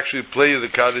 We could actually play the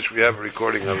Kaddish. We have a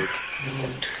recording of it.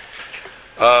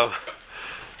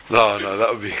 No,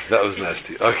 that was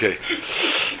nasty. Okay.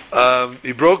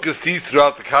 He broke his teeth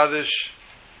throughout the Kaddish.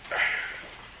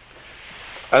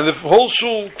 And the whole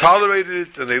shul tolerated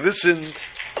it, and they listened.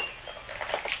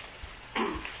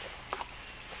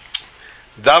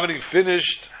 Davening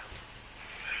finished.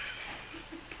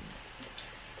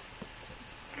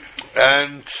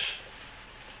 And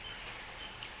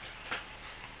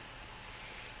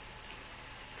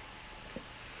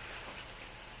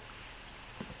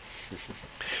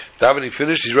davening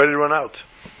finished, he's ready to run out.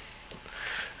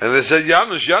 And they said,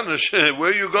 Janusz, where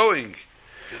are you going?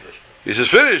 He says,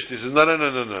 finished. He says,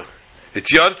 no.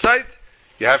 It's your side.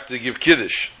 You have to give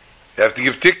Kiddush. You have to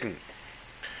give Tikkun.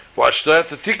 Watch, so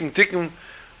after Tikkun,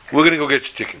 we're going to go get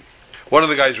you Tikkun. One of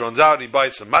the guys runs out, he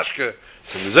buys some mashka,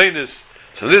 some zainis,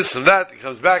 some this, some that. He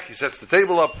comes back, he sets the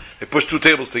table up. They push two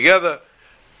tables together.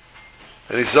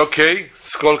 And he says, okay,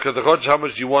 Skolka the Chodj, how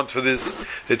much do you want for this?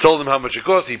 They told him how much it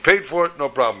cost. He paid for it, no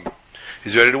problem.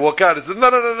 He's ready to walk out. He said, no,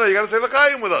 you got to say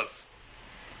l'chaim with us.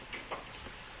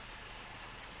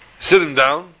 Sit him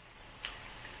down,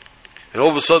 and all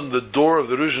of a sudden the door of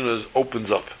the Ruzhiner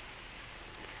opens up.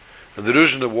 And the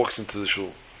Ruzhiner walks into the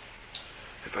shul.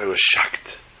 Everybody was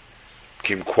shocked.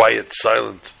 Became quiet,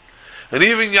 silent. And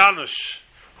even Janusz,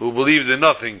 who believed in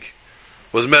nothing,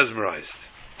 was mesmerized.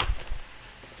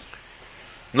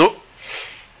 No.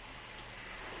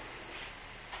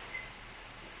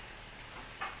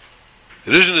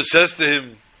 The Ruzhiner says to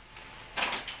him,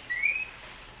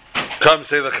 come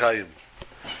say l'chaim.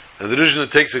 And the Ruzhiner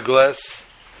takes a glass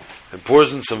and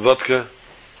pours in some vodka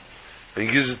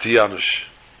and gives it to Janusz.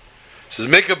 He says,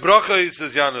 make a bracha, he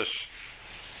says, Janusz.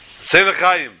 Say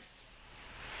l'chaim.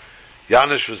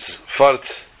 Janusz was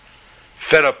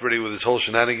fed up already with his whole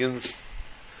shenanigans.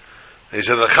 And he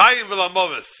said, l'chaim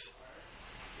v'lamovis.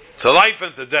 To life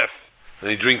and to death. And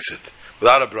he drinks it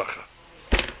without a bracha.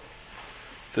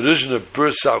 The Ruzhiner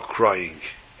bursts out crying.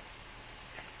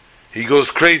 He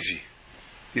goes crazy.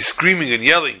 He's screaming and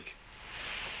yelling.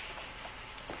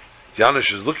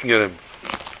 Janusz is looking at him.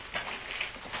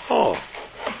 Oh,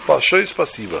 Balshoy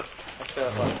Spasiba.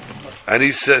 And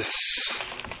he says,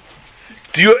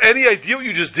 do you have any idea what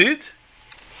you just did?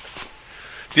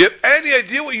 Do you have any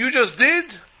idea what you just did?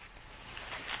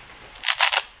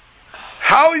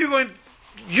 How are you going?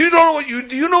 You don't know what you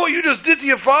do. You know what you just did to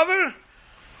your father?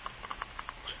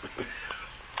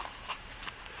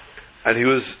 And he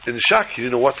was in shock. He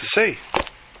didn't know what to say.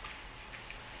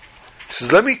 He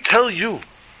says, let me tell you.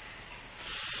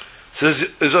 He says,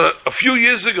 there's a few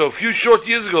short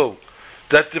years ago,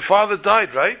 that the father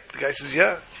died, right? The guy says,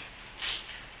 yeah.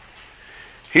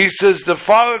 He says, the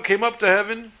father came up to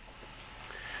heaven,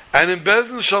 and in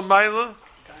Bezdin Shalmaila,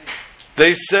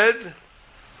 they said,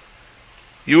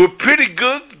 you were pretty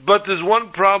good, but there's one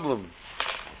problem.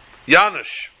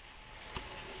 Janusz.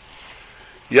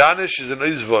 Janusz is an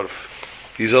Izvorf.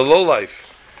 He's a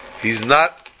lowlife. He's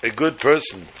not a good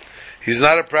person. He's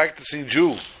not a practicing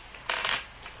Jew.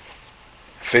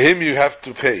 For him, you have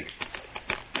to pay.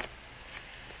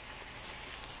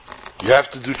 You have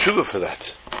to do tshuva for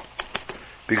that.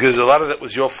 Because a lot of that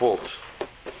was your fault.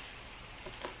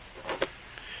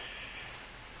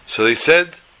 So they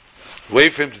said,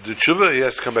 wait for him to do tshuva, he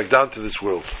has to come back down to this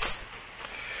world.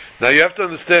 Now you have to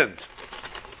understand,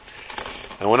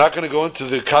 and we're not going to go into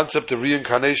the concept of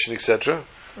reincarnation, etc.,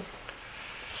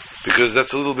 because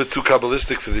that's a little bit too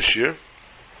Kabbalistic for this year.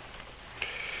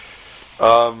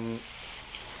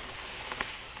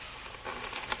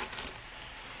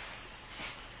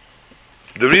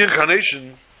 The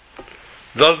reincarnation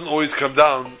doesn't always come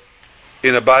down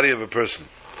in a body of a person.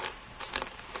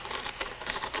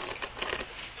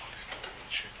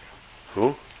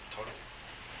 Who?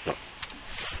 No.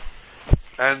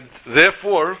 And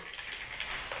therefore,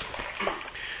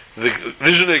 the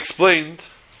Ruzhiner explained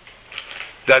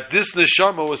that this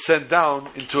neshama was sent down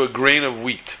into a grain of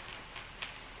wheat.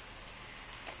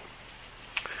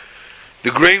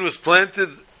 The grain was planted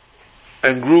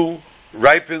and grew,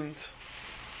 ripened,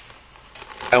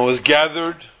 and was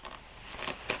gathered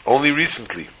only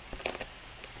recently.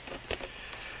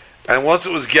 And once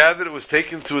it was gathered, it was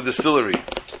taken to a distillery.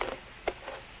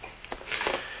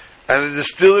 And the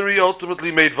distillery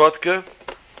ultimately made vodka.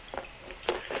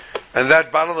 And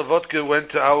that bottle of vodka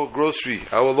went to our grocery,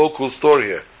 our local store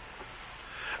here.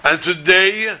 And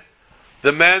today,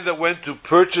 the man that went to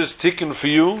purchase Tikkun for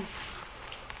you,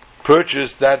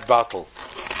 purchased that bottle.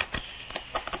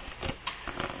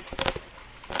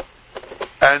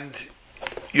 and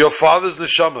your father's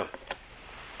neshama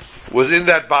was in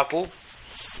that battle,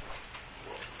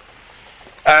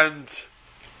 and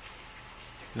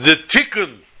the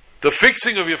tikkun, the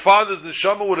fixing of your father's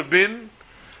neshama would have been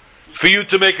for you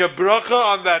to make a bracha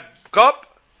on that cup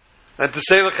and to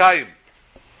say l'chaim.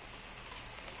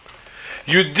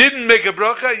 You didn't make a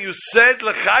bracha, you said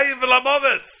l'chaim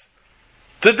v'lamoves,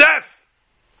 to death.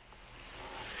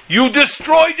 You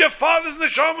destroyed your father's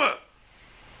neshama.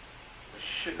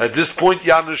 At this point,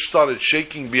 Janusz started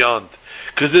shaking beyond,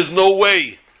 because there's no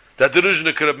way that the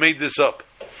Ruzhner could have made this up.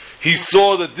 He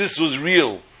saw that this was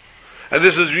real, and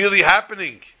this is really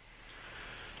happening.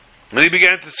 And he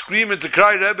began to scream and to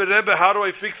cry, Rebbe, Rebbe, how do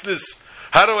I fix this?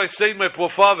 How do I save my poor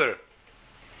father?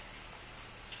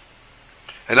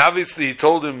 And obviously he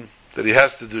told him that he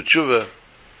has to do tshuva,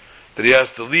 that he has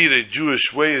to lead a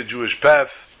Jewish way, a Jewish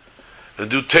path,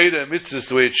 and do Torah and mitzvahs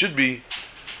the way it should be.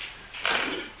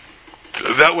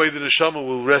 That way the neshama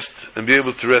will rest and be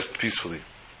able to rest peacefully.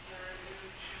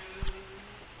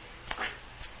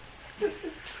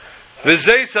 This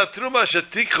is the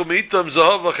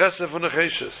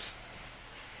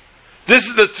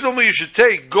truma you should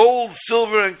take: gold,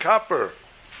 silver, and copper.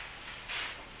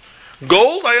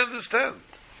 Gold, I understand.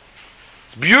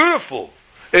 It's beautiful.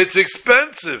 It's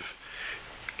expensive.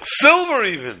 Silver,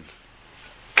 even.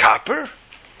 Copper?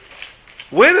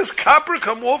 Where does copper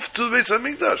come off to the Beis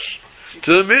Hamikdash?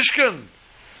 To the Mishkan?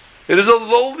 It is the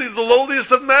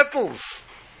lowliest of metals.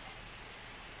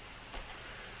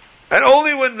 And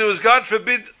only when there was, God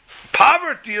forbid,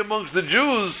 poverty amongst the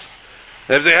Jews,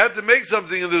 if they had to make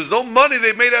something and there was no money,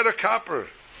 they made out of copper.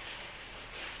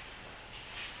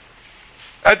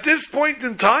 At this point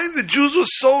in time, the Jews were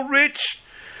so rich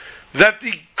that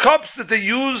the cups that they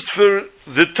used for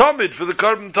the Tamid, for the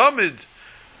carbon Tamid,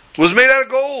 was made out of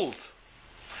gold.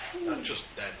 Not just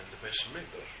that, in the Beis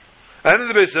Hamikdash. And in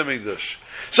the Beis Hamikdash.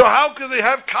 So how could they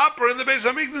have copper in the Beis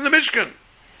Hamikdash, in the Mishkan?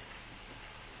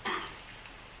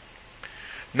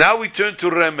 Now we turn to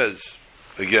Remez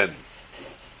again.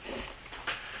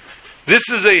 This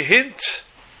is a hint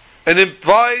and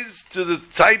implies to the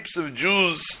types of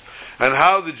Jews and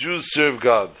how the Jews serve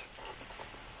God.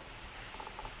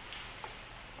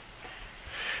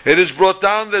 It is brought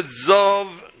down that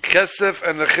Zov, Kesef,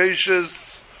 and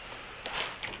Necheshes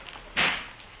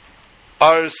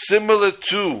are similar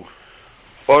to,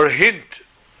 or hint,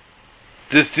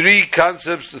 the three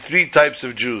concepts, the three types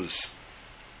of Jews.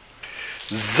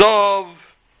 Zov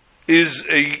is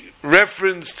a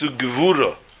reference to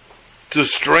Gevura, to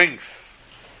strength.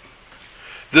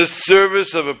 The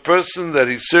service of a person that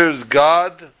he serves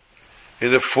God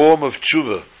in the form of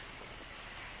tshuva.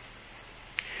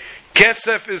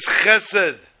 Kesef is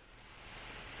chesed,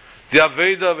 the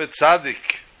Aveda of a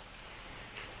tzaddik.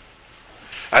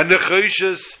 And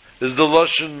Necheshes is the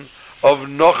lashon of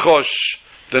Nochosh,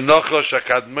 the Nochosh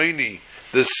Akadmoni,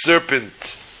 the serpent.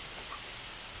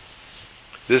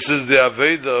 This is the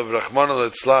Aveda of Rahman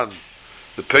al-Etzlan,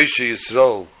 the Peshe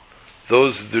Yisrael,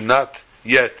 those who do not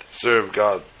yet serve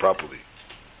God properly.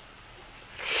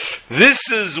 This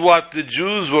is what the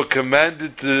Jews were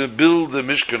commanded to build the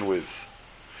Mishkan with.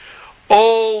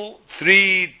 All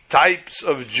three types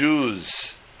of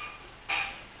Jews.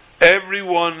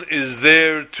 Everyone is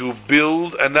there to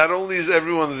build, and not only is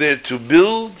everyone there to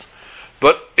build,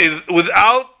 but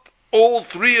without all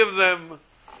three of them,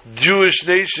 Jewish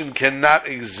nation cannot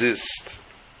exist.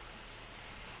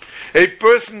 A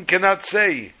person cannot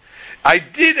say, I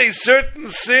did a certain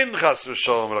sin, Chas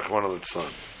v'Shalom, Rachman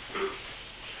al-Litzlan.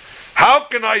 How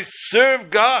can I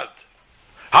serve God?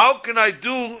 How can I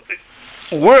do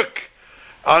work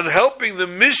on helping the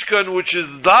Mishkan, which is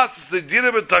Das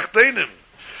Sedira B'Tachtenim?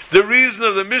 The reason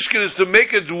of the Mishkan is to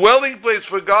make a dwelling place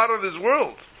for God on this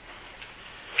world.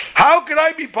 How can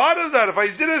I be part of that if I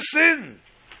did a sin?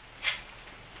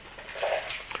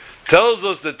 Tells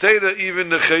us the Torah, even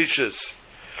the Necheshes,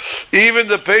 even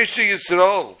the Peshe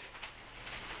Yisrael,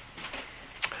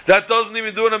 that doesn't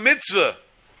even do a mitzvah,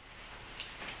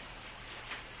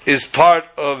 is part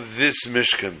of this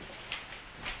Mishkan.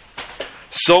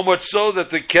 So much so that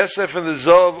the Kesef and the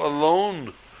Zav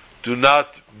alone do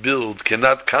not build,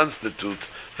 cannot constitute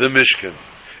the Mishkan.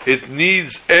 It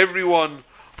needs everyone,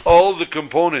 all the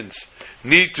components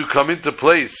need to come into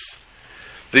place.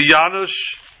 The Janusz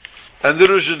and the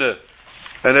Ruzhner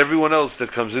and everyone else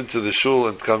that comes into the shul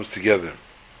and comes together.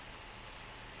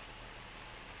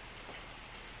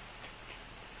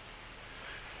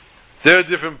 There are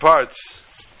different parts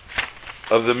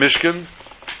of the Mishkan,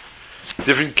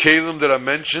 different kelim that are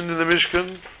mentioned in the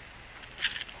Mishkan.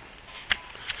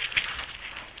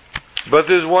 But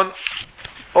there's one,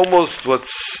 almost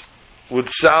what's would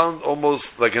sound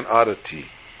almost like an oddity.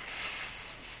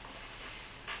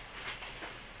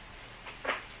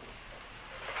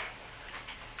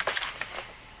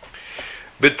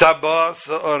 B'tabas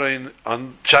ha'orein,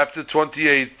 on chapter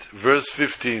 28, verse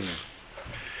 15.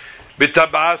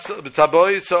 B'tabas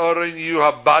ha'orein yu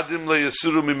habadim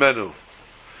le'yasuru mimenu.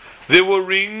 There were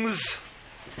rings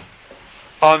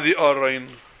on the orein,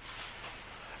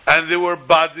 and there were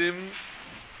badim,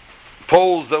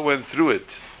 poles that went through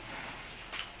it.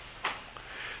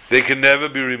 They can never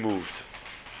be removed.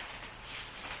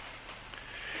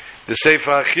 The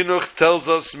Sefer HaChinuch tells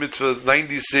us, mitzvah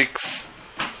 96,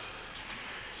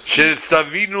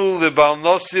 she'etztavinu lebal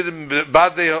nosir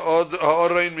badei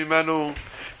ha'orein mimenu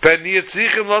per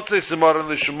niyetzichem lotzei semaran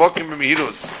l'shumokim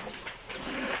b'mihirus.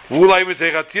 V'ulai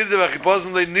miteichatir de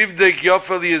v'chipozen le'nivdek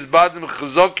yofa li yizbadim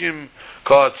chazokim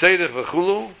ka'atzerech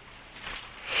v'chulu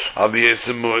av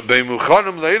yesem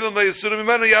b'muchanim le'ilam le'yisurim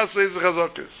mimenu yasu yisach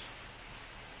chazokis.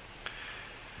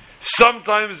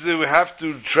 Sometimes they would have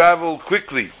to travel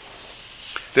quickly.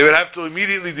 They would have to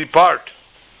immediately depart.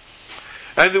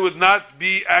 And there would not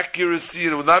be accuracy,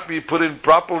 and it would not be put in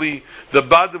properly, the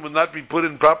badim would not be put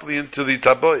in properly into the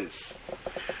tabois.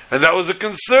 And that was a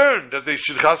concern, that they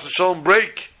should chas v'sholom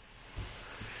break.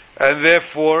 And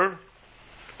therefore,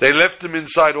 they left them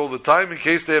inside all the time, in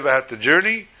case they ever had to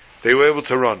journey, they were able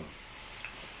to run.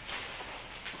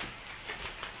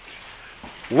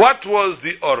 What was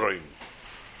the Oroin?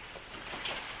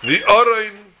 The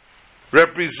Oroin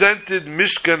represented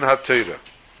Mishkan HaTorah.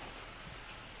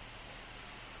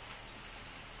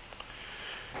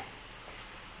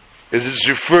 Is it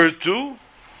referred to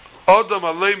Adam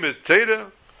Aleimet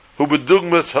Torah who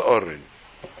bedugmas ha'orin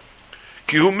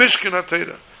ki hu Mishkan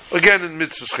HaTorah, again in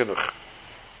Mitzvahs Chinuch,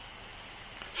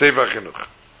 Sefer Chinuch.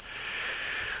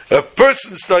 A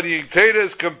person studying Torah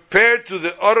is compared to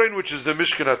the Orin, which is the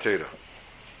Mishkan HaTorah.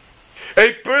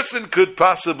 A person could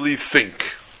possibly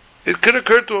think, it could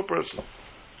occur to a person,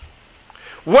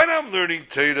 when I'm learning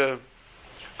Torah,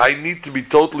 I need to be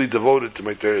totally devoted to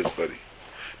my Torah study.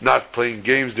 Not playing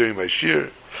games during my shir,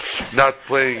 not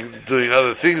doing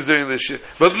other things during the shir,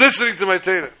 but listening to my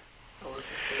Torah.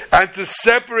 And to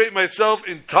separate myself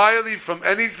entirely from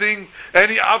anything,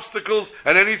 any obstacles,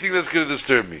 and anything that's going to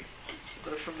disturb me.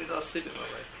 Yeah,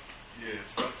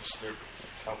 it's not disturbing.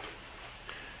 It's helping.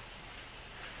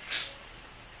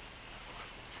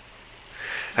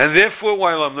 And therefore,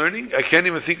 while I'm learning, I can't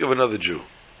even think of another Jew.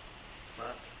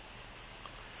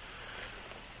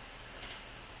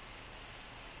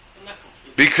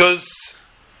 Because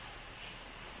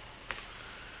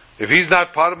if he's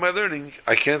not part of my learning,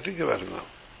 I can't think about him now.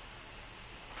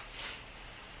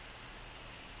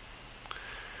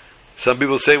 Some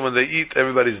people say when they eat,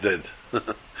 everybody's dead.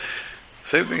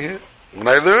 Same thing here. When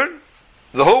I learn,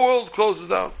 the whole world closes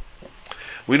down.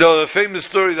 We know the famous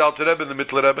story of the Alter Rebbe and the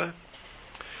Mittler Rebbe.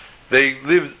 They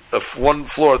lived one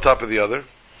floor on top of the other.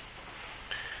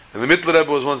 And the Mittler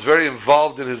Rebbe was once very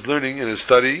involved in his learning, in his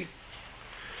study.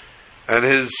 And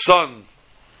his son,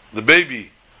 the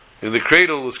baby, in the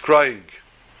cradle was crying.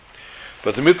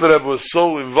 But the Mittler Rebbe was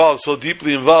so involved, so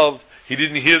deeply involved, he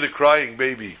didn't hear the crying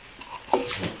baby. And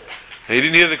he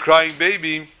didn't hear the crying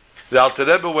baby. The Alter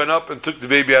Rebbe went up and took the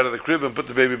baby out of the crib and put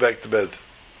the baby back to bed.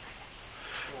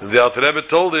 And the Alter Rebbe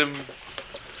told him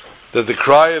that the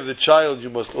cry of the child you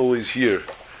must always hear,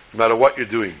 no matter what you're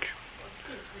doing.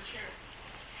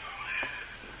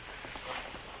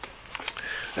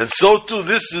 And so too,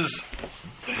 this is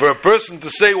for a person to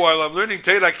say, while I'm learning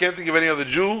Torah, I can't think of any other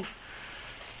Jew.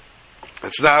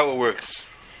 That's not how it works.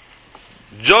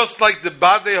 Just like the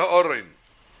Badei HaOrin,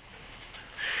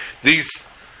 these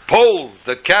poles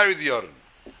that carry the Orin,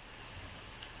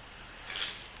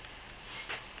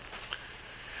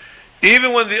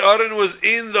 even when the Orin was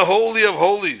in the Holy of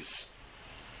Holies,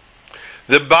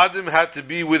 the Badim had to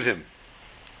be with him,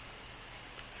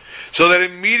 so that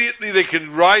immediately they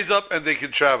can rise up and they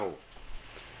can travel.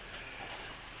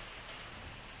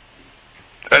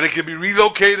 And it can be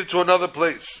relocated to another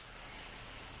place.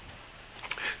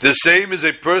 The same is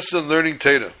a person learning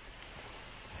Torah.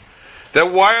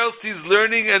 That whilst he's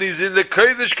learning and he's in the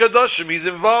Kodesh Kadoshim, he's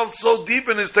involved so deep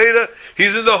in his Torah,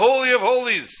 he's in the Holy of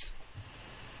Holies.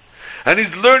 And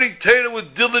he's learning Torah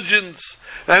with diligence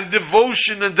and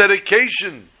devotion and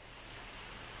dedication.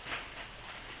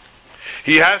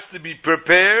 He has to be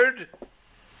prepared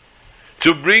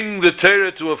to bring the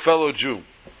Torah to a fellow Jew.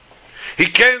 He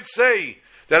can't say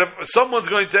that if someone's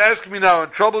going to ask me now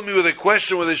and trouble me with a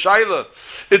question, with a shaila,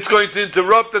 it's going to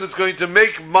interrupt and it's going to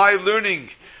make my learning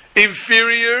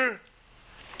inferior,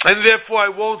 and therefore I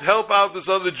won't help out this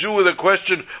other Jew with a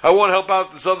question, I won't help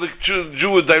out this other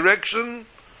Jew with direction.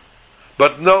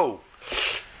 But no,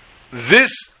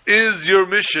 this is your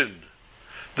mission.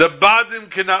 The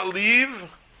Badim cannot leave,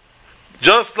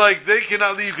 just like they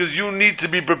cannot leave because you need to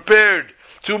be prepared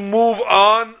to move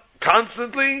on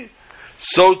constantly.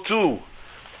 So too,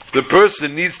 the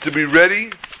person needs to be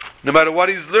ready, no matter what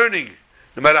he's learning,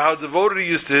 no matter how devoted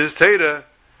he is to his Torah,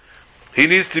 he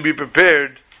needs to be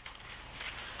prepared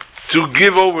to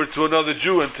give over to another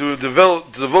Jew and to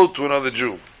devote to another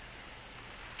Jew.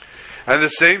 And the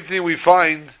same thing we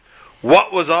find,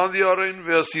 what was on the Aron?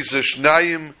 Ve'asisa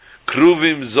shnayim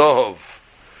kruvim zohov.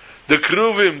 The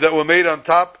kruvim that were made on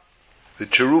top, the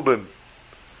cherubim.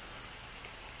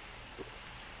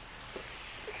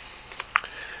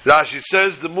 Rashi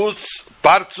says, the mutz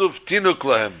partzuf tinuk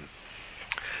lahem.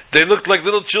 They looked like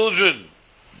little children.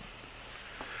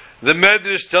 The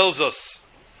Medrash tells us,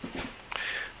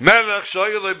 a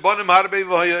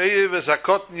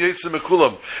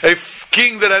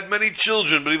king that had many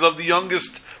children, but he loved the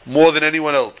youngest more than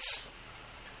anyone else.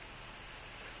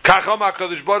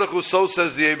 So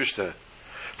says the Eibishter.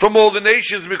 From all the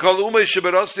nations,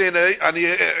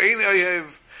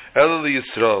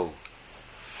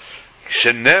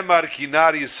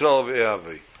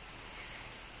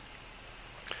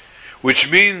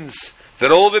 which means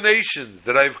that all the nations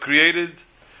that I've created,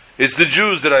 it's the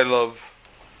Jews that I love.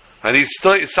 And he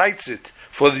cites it,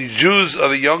 for the Jews are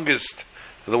the youngest,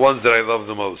 the ones that I love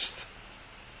the most.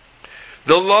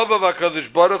 The love of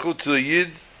HaKadosh Baruch Hu to a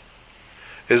Yid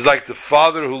is like the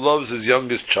father who loves his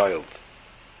youngest child.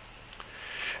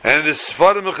 And the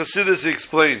Sfarim of Chassidus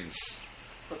explains,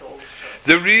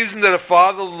 the reason that a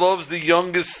father loves the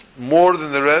youngest more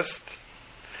than the rest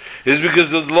is because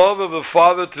the love of a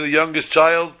father to the youngest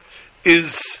child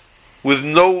is with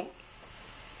no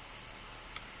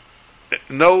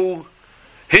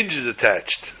hinges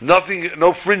attached, nothing,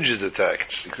 no fringes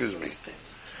attached. Excuse me.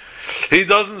 He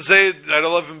doesn't say, I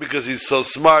love him because he's so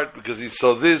smart, because he's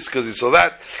so this, because he's so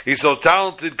that, he's so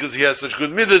talented, because he has such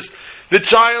good midas. The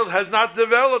child has not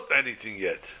developed anything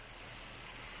yet.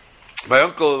 My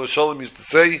uncle Shalom used to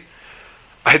say,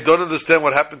 I don't understand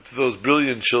what happened to those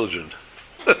brilliant children.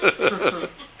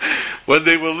 When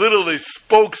they were little, they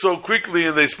spoke so quickly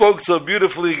and they spoke so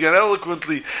beautifully and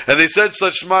eloquently, and they said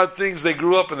such smart things. They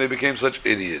grew up and they became such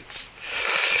idiots.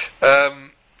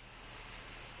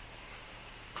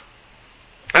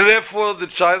 And therefore, the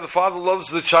father loves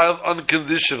the child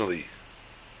unconditionally.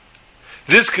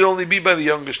 This can only be by the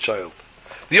youngest child.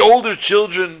 The older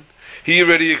children, he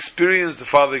already experienced, the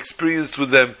father experienced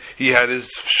with them. He had his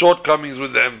shortcomings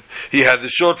with them. He had the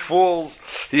shortfalls.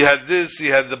 He had this. He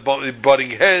had the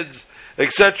butting heads,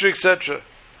 etc., etc.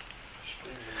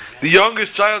 The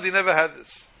youngest child, he never had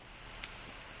this.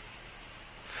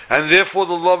 And therefore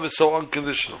the love is so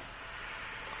unconditional.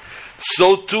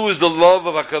 So too is the love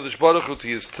of HaKadosh Baruch Hu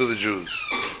to the Jews.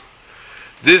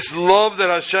 This love that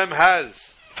Hashem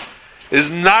has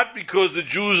is not because the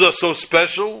Jews are so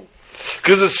special,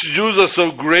 because the Jews are so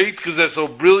great, because they're so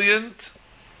brilliant.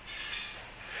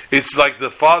 It's like the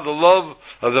love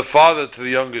of the father to the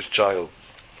youngest child.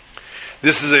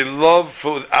 This is a love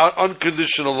for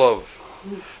unconditional love,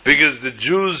 because the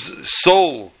Jew's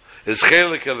soul is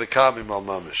chelik elikamim al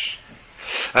mamish,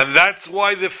 and that's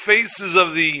why the faces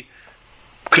of the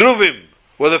kruvim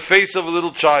were the face of a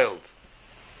little child,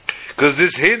 because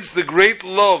this hints the great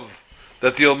love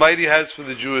that the Almighty has for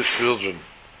the Jewish children,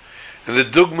 and the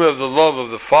dogma of the love of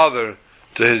the father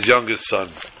to his youngest son.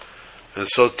 And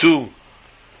so too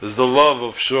is the love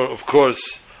of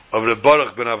course, of Reb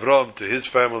Baruch ben Avram to his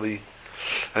family.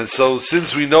 And so,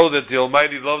 since we know that the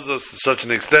Almighty loves us to such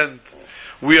an extent,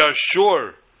 we are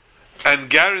sure and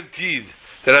guaranteed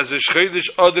that as a Shchedish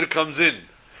Adar comes in,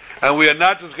 and we are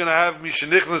not just going to have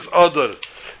Mishenichnas Adar,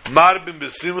 Marbim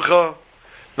B'Simcha,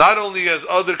 not only as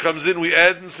Adar comes in, we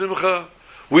add in Simcha,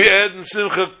 we add in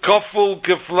Simcha Kefil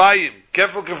Keflayim,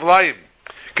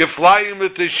 Keflayim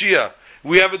L'Teshiyah.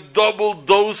 We have a double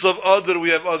dose of Adar. We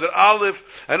have Adar Aleph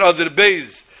and Adar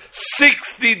Beis.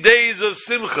 60 days of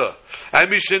Simcha. And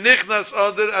Mishenichnas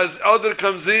Adar, as Adar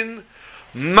comes in,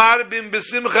 Marbim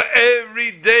B'Simcha,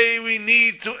 every day we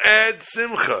need to add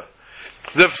Simcha.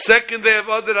 The second day of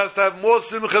Adar has to have more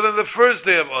Simcha than the first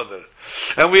day of Adar.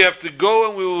 And we have to go,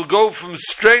 and we will go from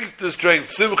strength to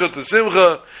strength, Simcha to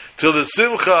Simcha, till the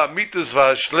Simcha, Amitus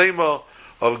V'Hashlema,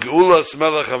 of Geulas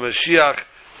Melech HaMashiach,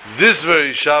 this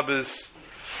very Shabbos,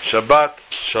 Shabbat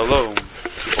Shalom.